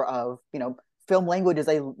number of, film language is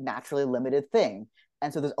a naturally limited thing.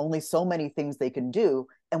 And so there's only so many things they can do.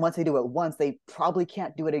 And once they do it once, they probably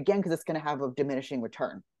can't do it again because it's going to have a diminishing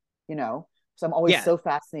return, you know? So I'm always Yeah. so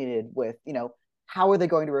fascinated with, how are they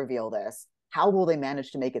going to reveal this? How will they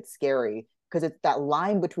manage to make it scary? Because it's that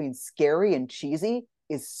line between scary and cheesy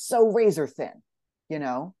is so razor thin, you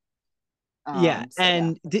know? Yeah. So yeah,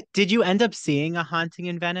 And did you end up seeing A Haunting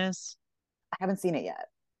in Venice? I haven't seen it yet.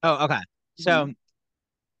 Oh, okay. Mm-hmm. So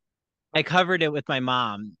I covered it with my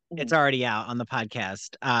mom. Mm-hmm. It's already out on the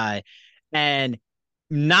podcast. And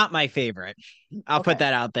not my favorite. I'll put Okay.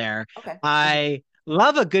 that out there. Okay. Mm-hmm. I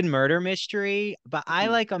love a good murder mystery, but I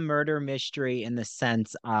Mm-hmm. like a murder mystery in the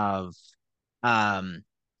sense of um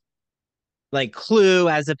like Clue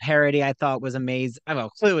as a parody, I thought was amazing. I know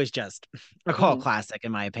Clue is just a cult Mm-hmm. classic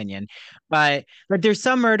in my opinion. But there's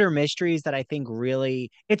some murder mysteries that I think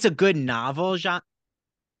really it's a good novel genre.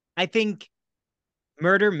 I think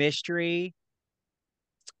murder mystery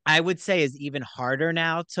I would say is even harder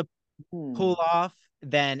now to pull off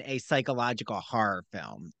than a psychological horror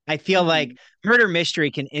film. I feel like Mm-hmm. murder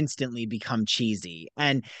mystery can instantly become cheesy.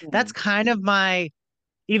 And Mm-hmm. that's kind of my,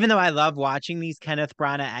 even though I love watching these Kenneth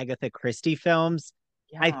Branagh, Agatha Christie films,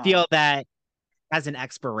 I Yeah. feel that has an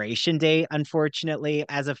expiration date, unfortunately,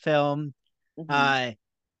 as a film. Mm-hmm. Uh,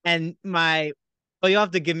 and well, you'll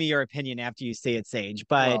have to give me your opinion after you see it, Sage. I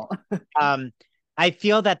But will. um, I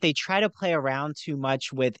feel that they try to play around too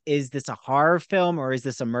much with is this a horror film or is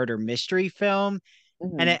this a murder mystery film?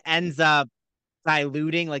 And Mm-hmm. it ends up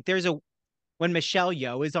diluting. Like when Michelle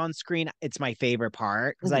Yeoh is on screen, it's my favorite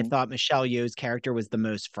part because I Mm-hmm. thought Michelle Yeoh's character was the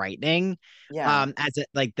most frightening, Yeah. as it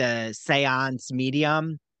like the seance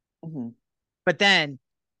medium. Mm-hmm. But then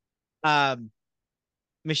um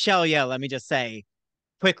Michelle Yeoh, let me just say,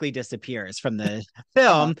 quickly disappears from the Uh-huh.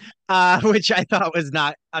 film, which I thought was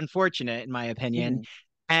not unfortunate in my opinion.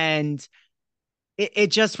 Mm-hmm. And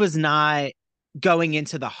it just was not going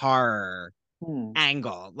into the horror Mm-hmm.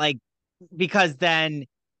 angle. Like, because then,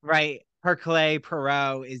 right, Hercule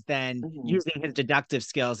Poirot is then Mm-hmm. using his deductive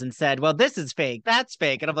skills and said, well, this is fake, that's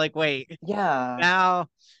fake. And I'm like, wait, Yeah. now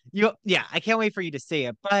yeah, I can't wait for you to see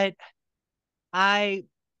it. But I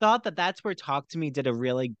thought that that's where Talk to Me did a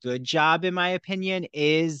really good job, in my opinion,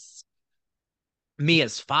 is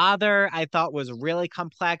Mia's father, I thought was really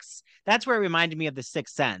complex. That's where it reminded me of The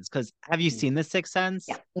Sixth Sense. Because have you Mm-hmm. seen The Sixth Yeah. Sense?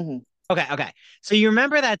 Mm-hmm. Okay, okay. So you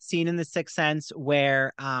remember that scene in The Sixth Sense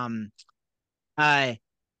where uh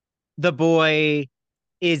the boy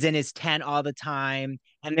is in his tent all the time,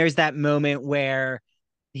 and there's that moment where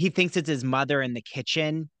he thinks it's his mother in the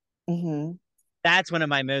kitchen. Mm-hmm. That's one of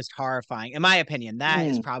my most horrifying, in my opinion. That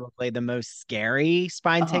is Mm-hmm. probably the most scary, Uh-huh.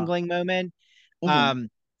 spine-tingling moment. Mm-hmm. Um,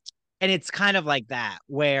 and it's kind of like that,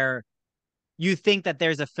 where you think that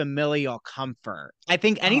there's a familial comfort. I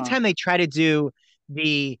think Uh-huh. anytime they try to do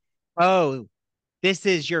the, oh, this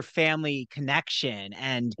is your family connection,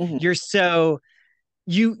 and Mm-hmm. you're so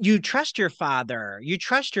you trust your father, you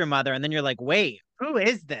trust your mother, and then you're like, wait, who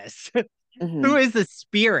is this? Mm-hmm. Who is the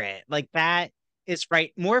spirit? Like that is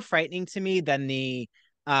more frightening to me than the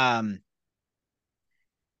um,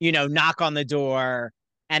 knock on the door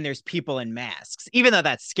and there's people in masks. Even though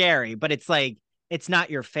that's scary, but it's like it's not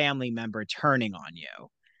your family member turning on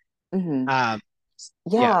you. Mm-hmm. Um,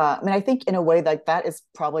 yeah. Yeah, I mean, I think in a way like that is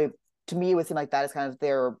probably, to me, it would seem like that is kind of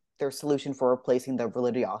their solution for replacing the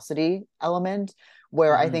religiosity element,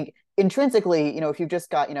 where I Mhm. think intrinsically, if you've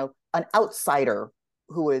just got, an outsider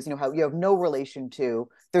who is, how you have no relation to,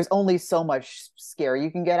 there's only so much scare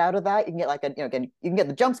you can get out of that. You can get like again, you can get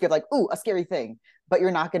the jump scare, like, ooh, a scary thing, but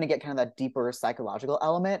you're not going to get kind of that deeper psychological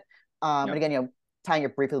element. And Yep. again, tying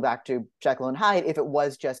it briefly back to Jekyll and Hyde, if it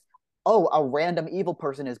was just, oh, a random evil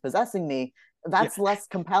person is possessing me, Yeah. that's less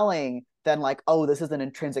compelling than like, oh, this is an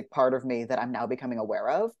intrinsic part of me that I'm now becoming aware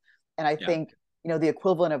of. And I Yeah. think, the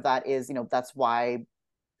equivalent of that is, that's why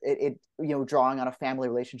drawing on a family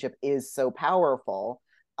relationship is so powerful.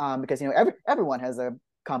 Because, everyone has a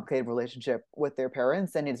complicated relationship with their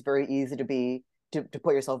parents, and it's very easy to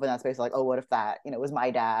put yourself in that space, like, oh, what if that, was my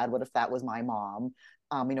dad? What if that was my mom?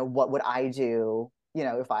 What would I do,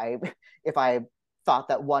 if I thought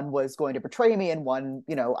that one was going to betray me and one,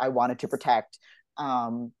 I wanted to protect.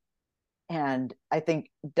 And I think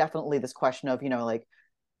definitely this question of, like,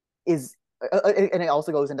 is and it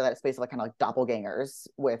also goes into that space of like kind of like doppelgangers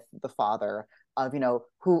with the father of,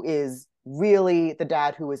 who is really the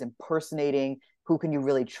dad, who is impersonating, who can you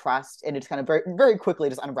really trust, and it just kind of very very quickly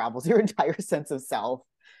just unravels your entire sense of self.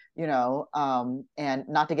 And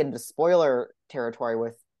not to get into spoiler territory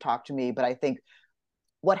with Talk to Me, but I think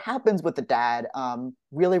what happens with the dad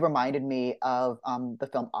really reminded me of the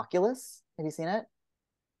film Oculus. Have you seen it?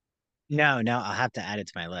 No, no, I'll have to add it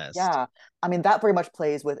to my list. Yeah, I mean that very much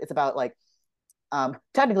plays with. It's about like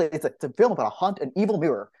technically it's a film about a an evil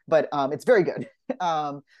mirror, but it's very good.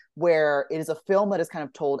 Where it is a film that is kind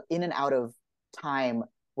of told in and out of time,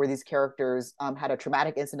 where these characters had a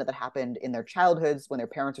traumatic incident that happened in their childhoods when their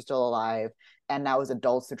parents are still alive, and now as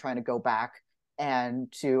adults they're trying to go back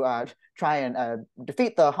and to try and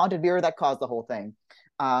defeat the haunted mirror that caused the whole thing.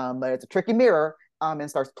 But it's a tricky mirror, and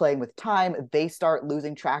starts playing with time. They start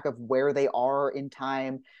losing track of where they are in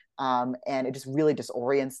time, and it just really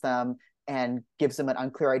disorients them and gives them an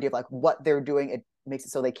unclear idea of like what they're doing. It makes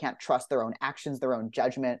it so they can't trust their own actions, their own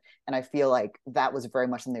judgment. And I feel like that was very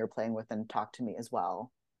much something they were playing with and Talk to Me as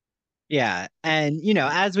well. Yeah. And,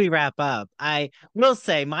 as we wrap up, I will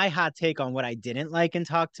say my hot take on what I didn't like in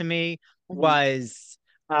Talk to Me Mm-hmm. was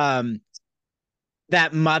um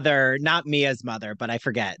that mother, not Mia's mother, but I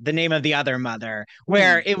forget the name of the other mother,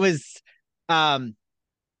 where Mm-hmm. it was um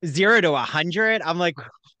 0 to 100. I'm like,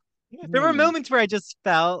 there were Mm-hmm. moments where I just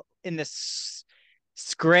felt in this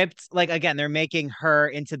script, like again, they're making her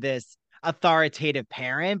into this authoritative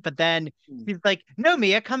parent, but then he's like, "No,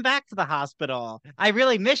 Mia, come back to the hospital. I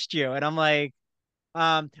really missed you." And I'm like,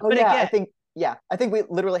 Oh but yeah, again, I think we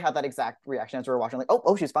literally had that exact reaction as we were watching. Like,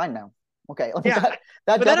 oh, she's fine now. Okay, like yeah. that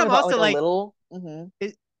But then I'm definitely felt like also a like, little. Mm-hmm.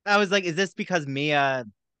 it, I was like, is this because Mia?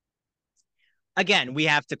 Again, we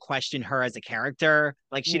have to question her as a character.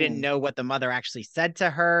 Like she didn't Mm. know what the mother actually said to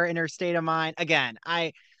her in her state of mind. Again,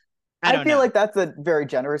 I I don't feel know. like that's a very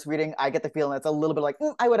generous reading. I get the feeling that's a little bit like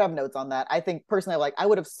I would have notes on that. I think personally, like I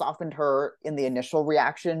would have softened her in the initial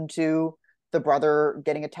reaction to the brother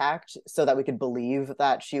getting attacked, so that we could believe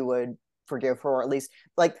that she would forgive her, or at least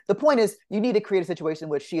like the point is you need to create a situation in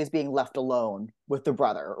which she is being left alone with the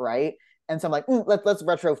brother, right? And so I'm like, let's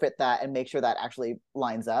retrofit that and make sure that actually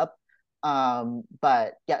lines up.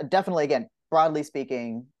 But yeah, definitely again, broadly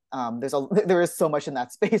speaking, there is so much in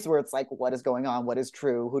that space where it's like what is going on, what is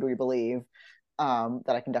true, who do we believe, that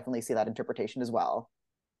I can definitely see that interpretation as well.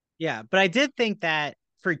 Yeah, but I did think that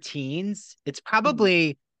for teens, it's Mm-hmm.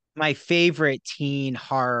 probably my favorite teen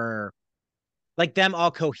horror, like them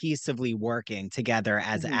all cohesively working together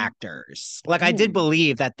as Mm-hmm. actors. Like I did Mm.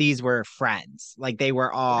 believe that these were friends, like they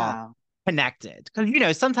were all Yeah. connected.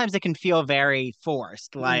 Because sometimes it can feel very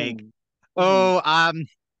forced, like, Mm. Mm-hmm. oh,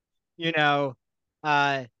 you know,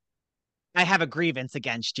 uh I have a grievance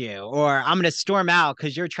against you, or I'm going to storm out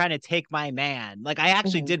because you're trying to take my man. Like, I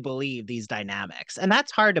actually Mm-hmm. did believe these dynamics, and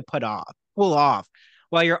that's hard to pull off,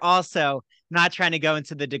 while you're also not trying to go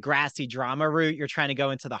into the Degrassi drama route. You're trying to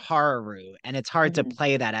go into the horror route, and it's hard to Mm-hmm.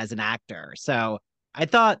 play that as an actor. So I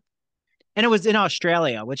thought, and it was in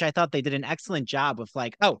Australia, which I thought they did an excellent job with,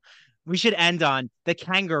 like, oh, we should end on the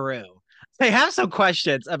kangaroo. I have some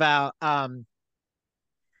questions about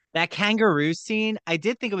that kangaroo scene. I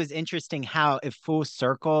did think it was interesting how it full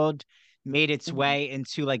circled, made its Mm-hmm. way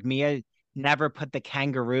into like Mia never put the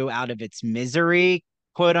kangaroo out of its misery,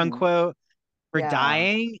 quote Mm-hmm. unquote, for Yeah.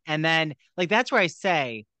 dying. And then, like, that's where I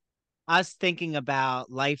say, us thinking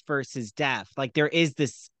about life versus death, like, there is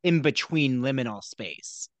this in between liminal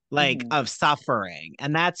space, like, Mm-hmm. of suffering.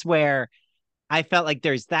 And that's where I felt like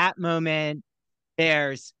there's that moment.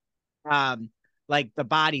 There's um like the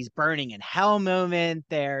body's burning in hell moment.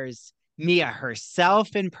 There's Mia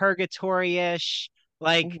herself in purgatory-ish.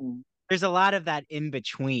 Like Mm-hmm. there's a lot of that in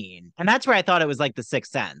between. And that's where I thought it was like the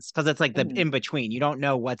Sixth Sense, because it's like the Mm-hmm. in between. You don't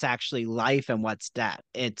know what's actually life and what's death.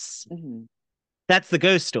 It's Mm-hmm. That's the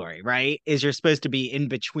ghost story, right? Is you're supposed to be in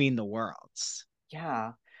between the worlds.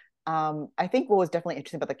 Yeah. I think what was definitely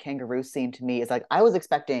interesting about the kangaroo scene to me is like I was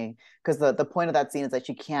expecting, because the point of that scene is that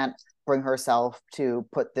she can't bring herself to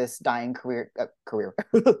put this dying career that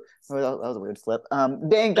was a weird slip,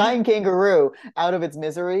 dying kangaroo out of its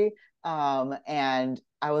misery. And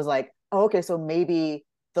I was like, oh, okay, so maybe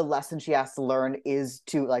the lesson she has to learn is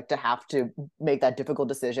to like to have to make that difficult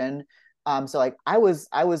decision. So like I was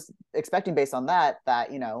expecting based on that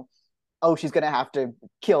oh, she's going to have to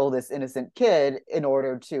kill this innocent kid in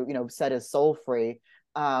order to, set his soul free.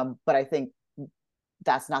 But I think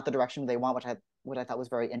that's not the direction they want, which I thought was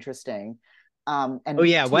very interesting. Oh And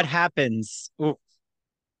yeah, to what happens? Ooh.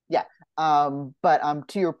 Yeah. But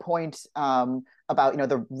to your point about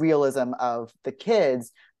the realism of the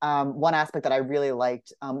kids, one aspect that I really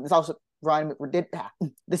liked, this also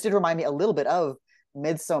this did remind me a little bit of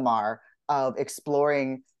Midsommar, of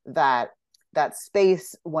exploring that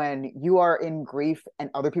space when you are in grief and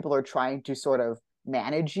other people are trying to sort of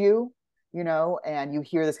manage you, and you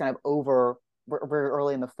hear this kind of over very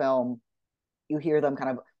early in the film. You hear them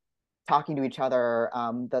kind of talking to each other,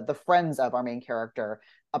 the friends of our main character,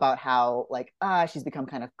 about how like she's become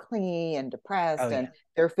kind of clingy and Oh depressed, and yeah.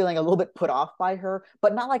 they're feeling a little bit put off by her,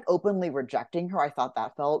 but not like openly rejecting her. I thought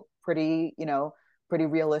that felt pretty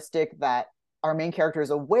realistic, that our main character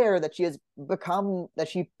is aware that she has become that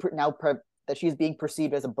she now that she is being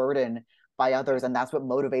perceived as a burden by others, and that's what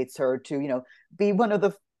motivates her to be one of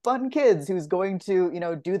the fun kids who's going to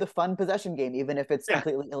do the fun possession game, even if it's Yeah.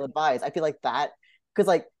 completely ill-advised. I feel like that, because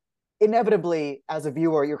like inevitably as a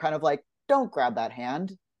viewer you're kind of like, don't grab that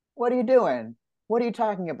hand, what are you doing, what are you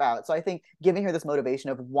talking about? So I think giving her this motivation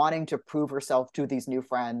of wanting to prove herself to these new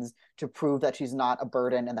friends, to prove that she's not a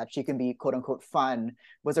burden and that she can be quote unquote fun,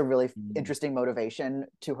 was a really Mm. interesting motivation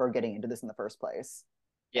to her getting into this in the first place.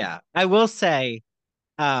 Yeah. I will say,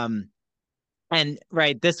 um, and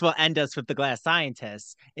right, this will end us with the glass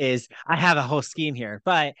scientist, is I have a whole scheme here,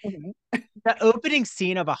 but Mhm. the opening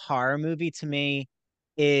scene of a horror movie to me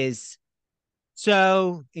is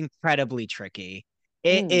so incredibly tricky.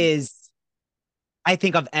 It Mm, is, I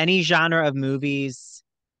think, of any genre of movies,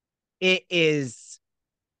 it is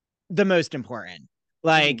the most important. mhm,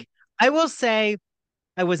 Like, I will say,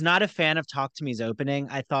 I was not a fan of Talk to Me's opening.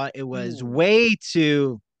 I thought it was mm, way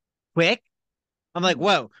too quick. I'm like, mhm,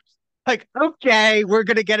 whoa, like, okay, we're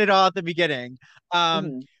gonna get it all at the beginning. Um,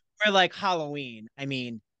 mhm, for like Halloween, I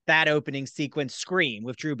mean, that opening sequence, Scream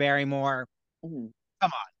with Drew Barrymore, mhm,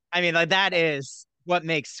 come on. I mean, like that is what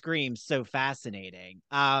makes Scream so fascinating.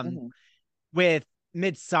 mhm. With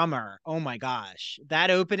Midsummer, oh my gosh,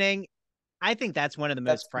 that opening, I think that's one of the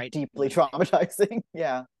That's most frightening deeply openings. traumatizing.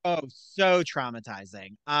 Yeah. Oh, so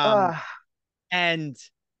traumatizing. uh And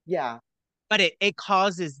yeah. but it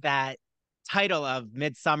causes that title of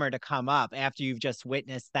Midsummer to come up after you've just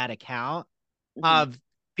witnessed that account Mhm, of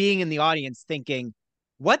being in the audience thinking,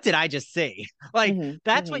 what did I just see? Like, mhm,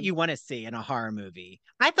 that's what mhm, you want to see in a horror movie.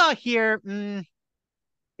 I thought here,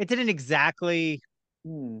 it didn't exactly,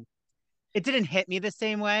 mm. it didn't hit me the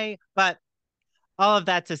same way, but all of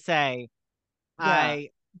that to say, Yeah. I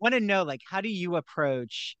want to know, like, how do you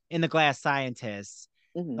approach in the Glass Scientist,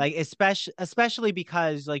 Mhm, like especially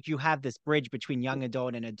because like you have this bridge between young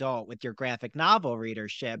adult and adult with your graphic novel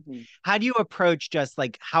readership. mhm. How do you approach just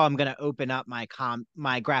like how I'm going to open up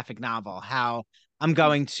my graphic novel, how I'm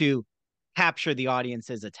going to capture the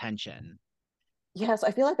audience's attention? Yes,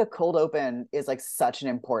 I feel like a cold open is like such an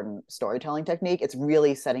important storytelling technique. It's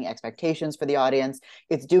really setting expectations for the audience.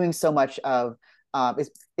 It's doing so much of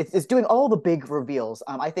it's doing all the big reveals.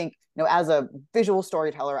 I think as a visual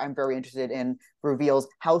storyteller, I'm very interested in reveals,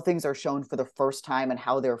 how things are shown for the first time and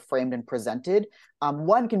how they're framed and presented.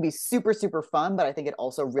 One can be super super fun, but I think it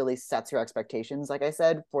also really sets your expectations, like I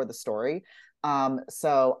said, for the story.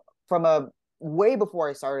 So from a way before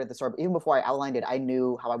I started the story, even before I outlined it, I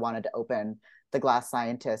knew how I wanted to open the Glass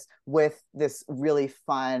Scientist, with this really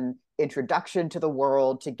fun introduction to the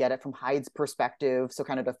world to get it from Hyde's perspective. So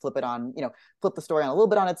kind of to flip it on, flip the story on a little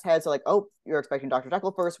bit on its head. So like, oh, you're expecting Dr.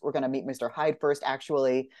 Jekyll first. We're going to meet Mr. Hyde first,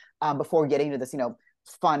 actually, before getting to this,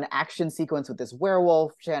 fun action sequence with this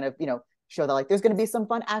werewolf, kind of, show that like there's going to be some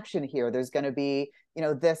fun action here. There's going to be,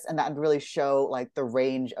 this and that, and really show like the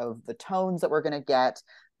range of the tones that we're going to get.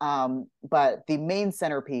 But the main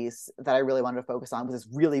centerpiece that I really wanted to focus on was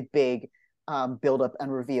this really big build up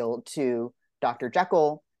and reveal to Dr.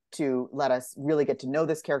 Jekyll, to let us really get to know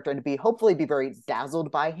this character and to be hopefully be very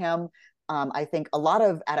dazzled by him. I think a lot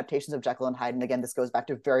of adaptations of Jekyll and Hyde, and again, this goes back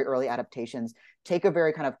to very early adaptations, take a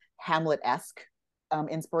very kind of Hamlet-esque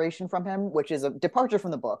inspiration from him, which is a departure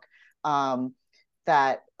from the book. Um,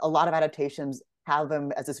 that a lot of adaptations have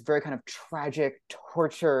him as this very kind of tragic,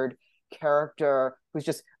 tortured character who's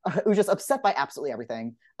just upset by absolutely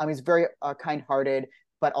everything. He's very kind-hearted,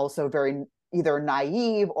 but also very either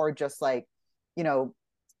naive or just like, you know,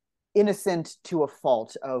 innocent to a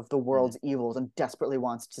fault of the Mhm. world's evils and desperately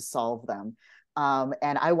wants to solve them.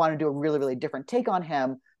 And I want to do a really, really different take on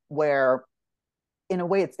him, where in a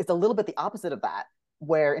way it's a little bit the opposite of that,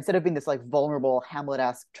 where instead of being this like vulnerable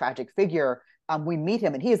Hamlet-esque tragic figure, we meet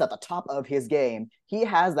him and he is at the top of his game. He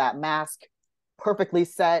has that mask perfectly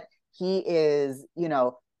set. He is,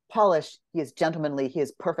 polished. He is gentlemanly. He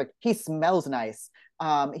is perfect. He smells nice.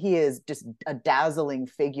 He is just a dazzling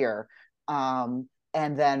figure.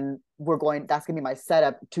 and then that's going to be my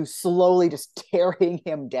setup to slowly just tearing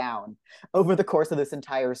him down over the course of this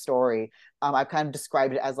entire story. I've kind of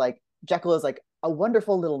described it as like Jekyll is like a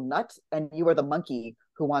wonderful little nut, and you are the monkey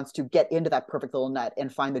who wants to get into that perfect little nut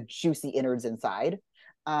and find the juicy innards inside.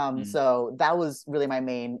 So that was really my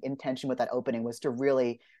main intention with that opening, was to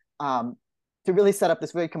really set up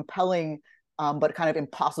this very compelling but kind of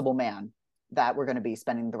impossible man that we're going to be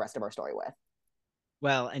spending the rest of our story with.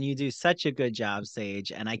 Well, and you do such a good job,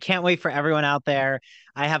 Sage. And I can't wait for everyone out there.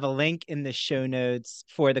 I have a link in the show notes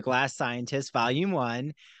for The Glass Scientist, Volume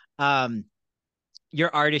 1.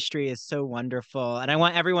 Your artistry is so wonderful. And I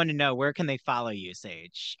want everyone to know, where can they follow you,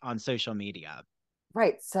 Sage, on social media?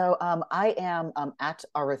 Right. So I am at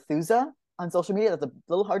Arethusa on social media. That's a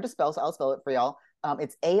little hard to spell, so I'll spell it for y'all.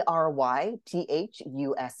 It's Arythusa.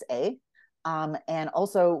 And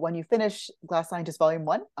also, when you finish Glass Scientist Volume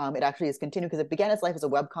 1, it actually is continued because it began its life as a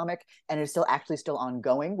webcomic and is still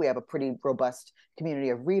ongoing. We have a pretty robust community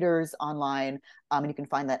of readers online, and you can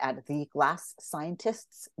find that at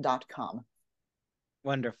theglassscientists.com.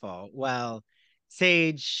 Wonderful. Well,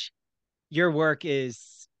 Sage, your work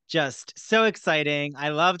is just so exciting. I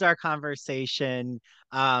loved our conversation.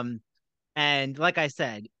 And like I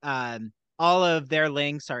said, all of their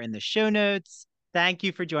links are in the show notes. Thank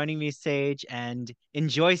you for joining me, Sage, and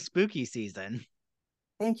enjoy spooky season.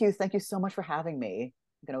 Thank you. Thank you so much for having me.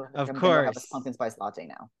 Of I'm gonna go have course. a pumpkin spice latte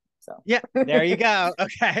now. So yeah, there you go.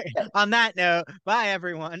 Okay. Yeah. On that note, bye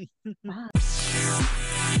everyone. Bye.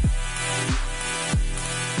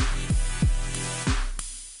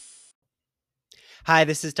 Hi,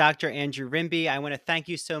 this is Dr. Andrew Rimby. I want to thank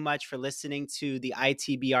you so much for listening to the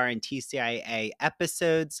ITBR and TCIA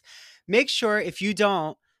episodes. Make sure, if you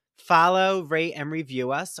don't, follow, rate, and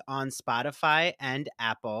review us on Spotify and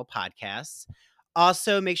Apple Podcasts.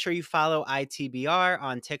 Also, make sure you follow ITBR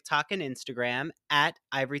on TikTok and Instagram at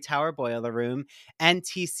Ivory Tower Boiler Room, and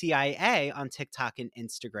TCIA on TikTok and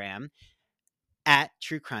Instagram at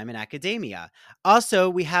True Crime and Academia. Also,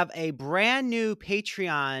 we have a brand new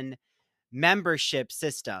Patreon membership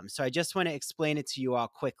system. So I just want to explain it to you all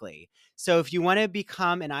quickly. So if you want to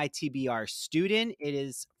become an ITBR student, it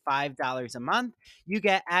is $5 a month. You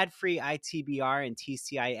get ad-free ITBR and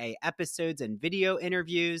TCIA episodes and video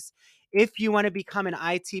interviews. If you want to become an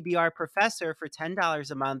ITBR professor for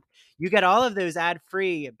 $10 a month, you get all of those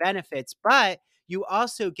ad-free benefits, but you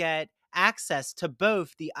also get access to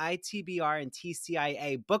both the ITBR and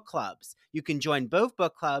TCIA book clubs. You can join both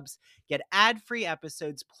book clubs, get ad-free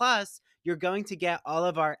episodes, plus you're going to get all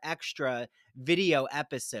of our extra video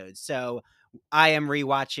episodes. So I am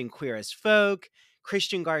rewatching Queer as Folk.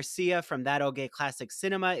 Christian Garcia from That Old Gay Classic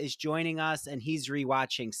Cinema is joining us, and he's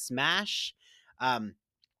rewatching Smash.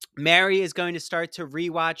 Mary is going to start to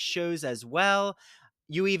rewatch shows as well.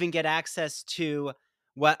 You even get access to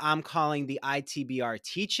what I'm calling the ITBR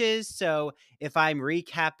Teaches. So if I'm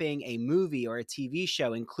recapping a movie or a TV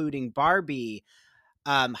show, including Barbie,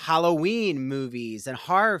 Halloween movies and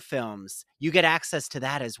horror films, you get access to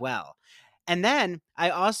that as well. And then I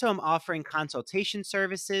also am offering consultation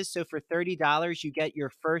services. So for $30, you get your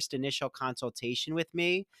first initial consultation with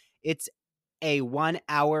me. It's a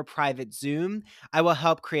 1-hour private Zoom. I will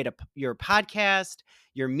help create your podcast,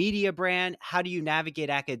 your media brand. How do you navigate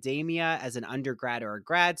academia as an undergrad or a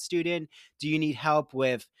grad student? Do you need help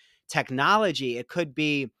with technology? It could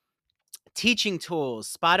be teaching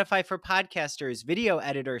tools, Spotify for podcasters, video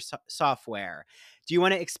editor software. Do you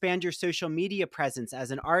want to expand your social media presence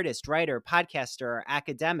as an artist, writer, podcaster, or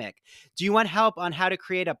academic? Do you want help on how to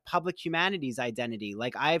create a public humanities identity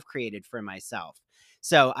like I've created for myself?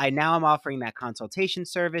 So now I'm offering that consultation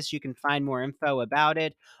service. You can find more info about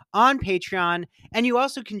it on Patreon. And you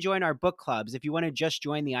also can join our book clubs. If you want to just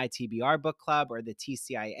join the ITBR book club or the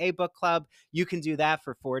TCIA book club, you can do that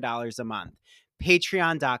for $4 a month.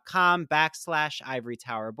 Patreon.com/Ivory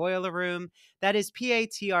Tower Boiler Room. That is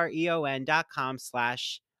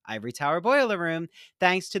patreon.com/Ivory Tower Boiler Room.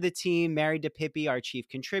 Thanks to the team, Mary DePippi, our chief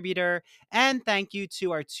contributor. And thank you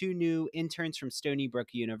to our 2 new interns from Stony Brook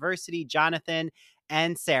University, Jonathan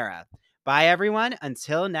and Sarah. Bye, everyone.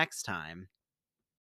 Until next time.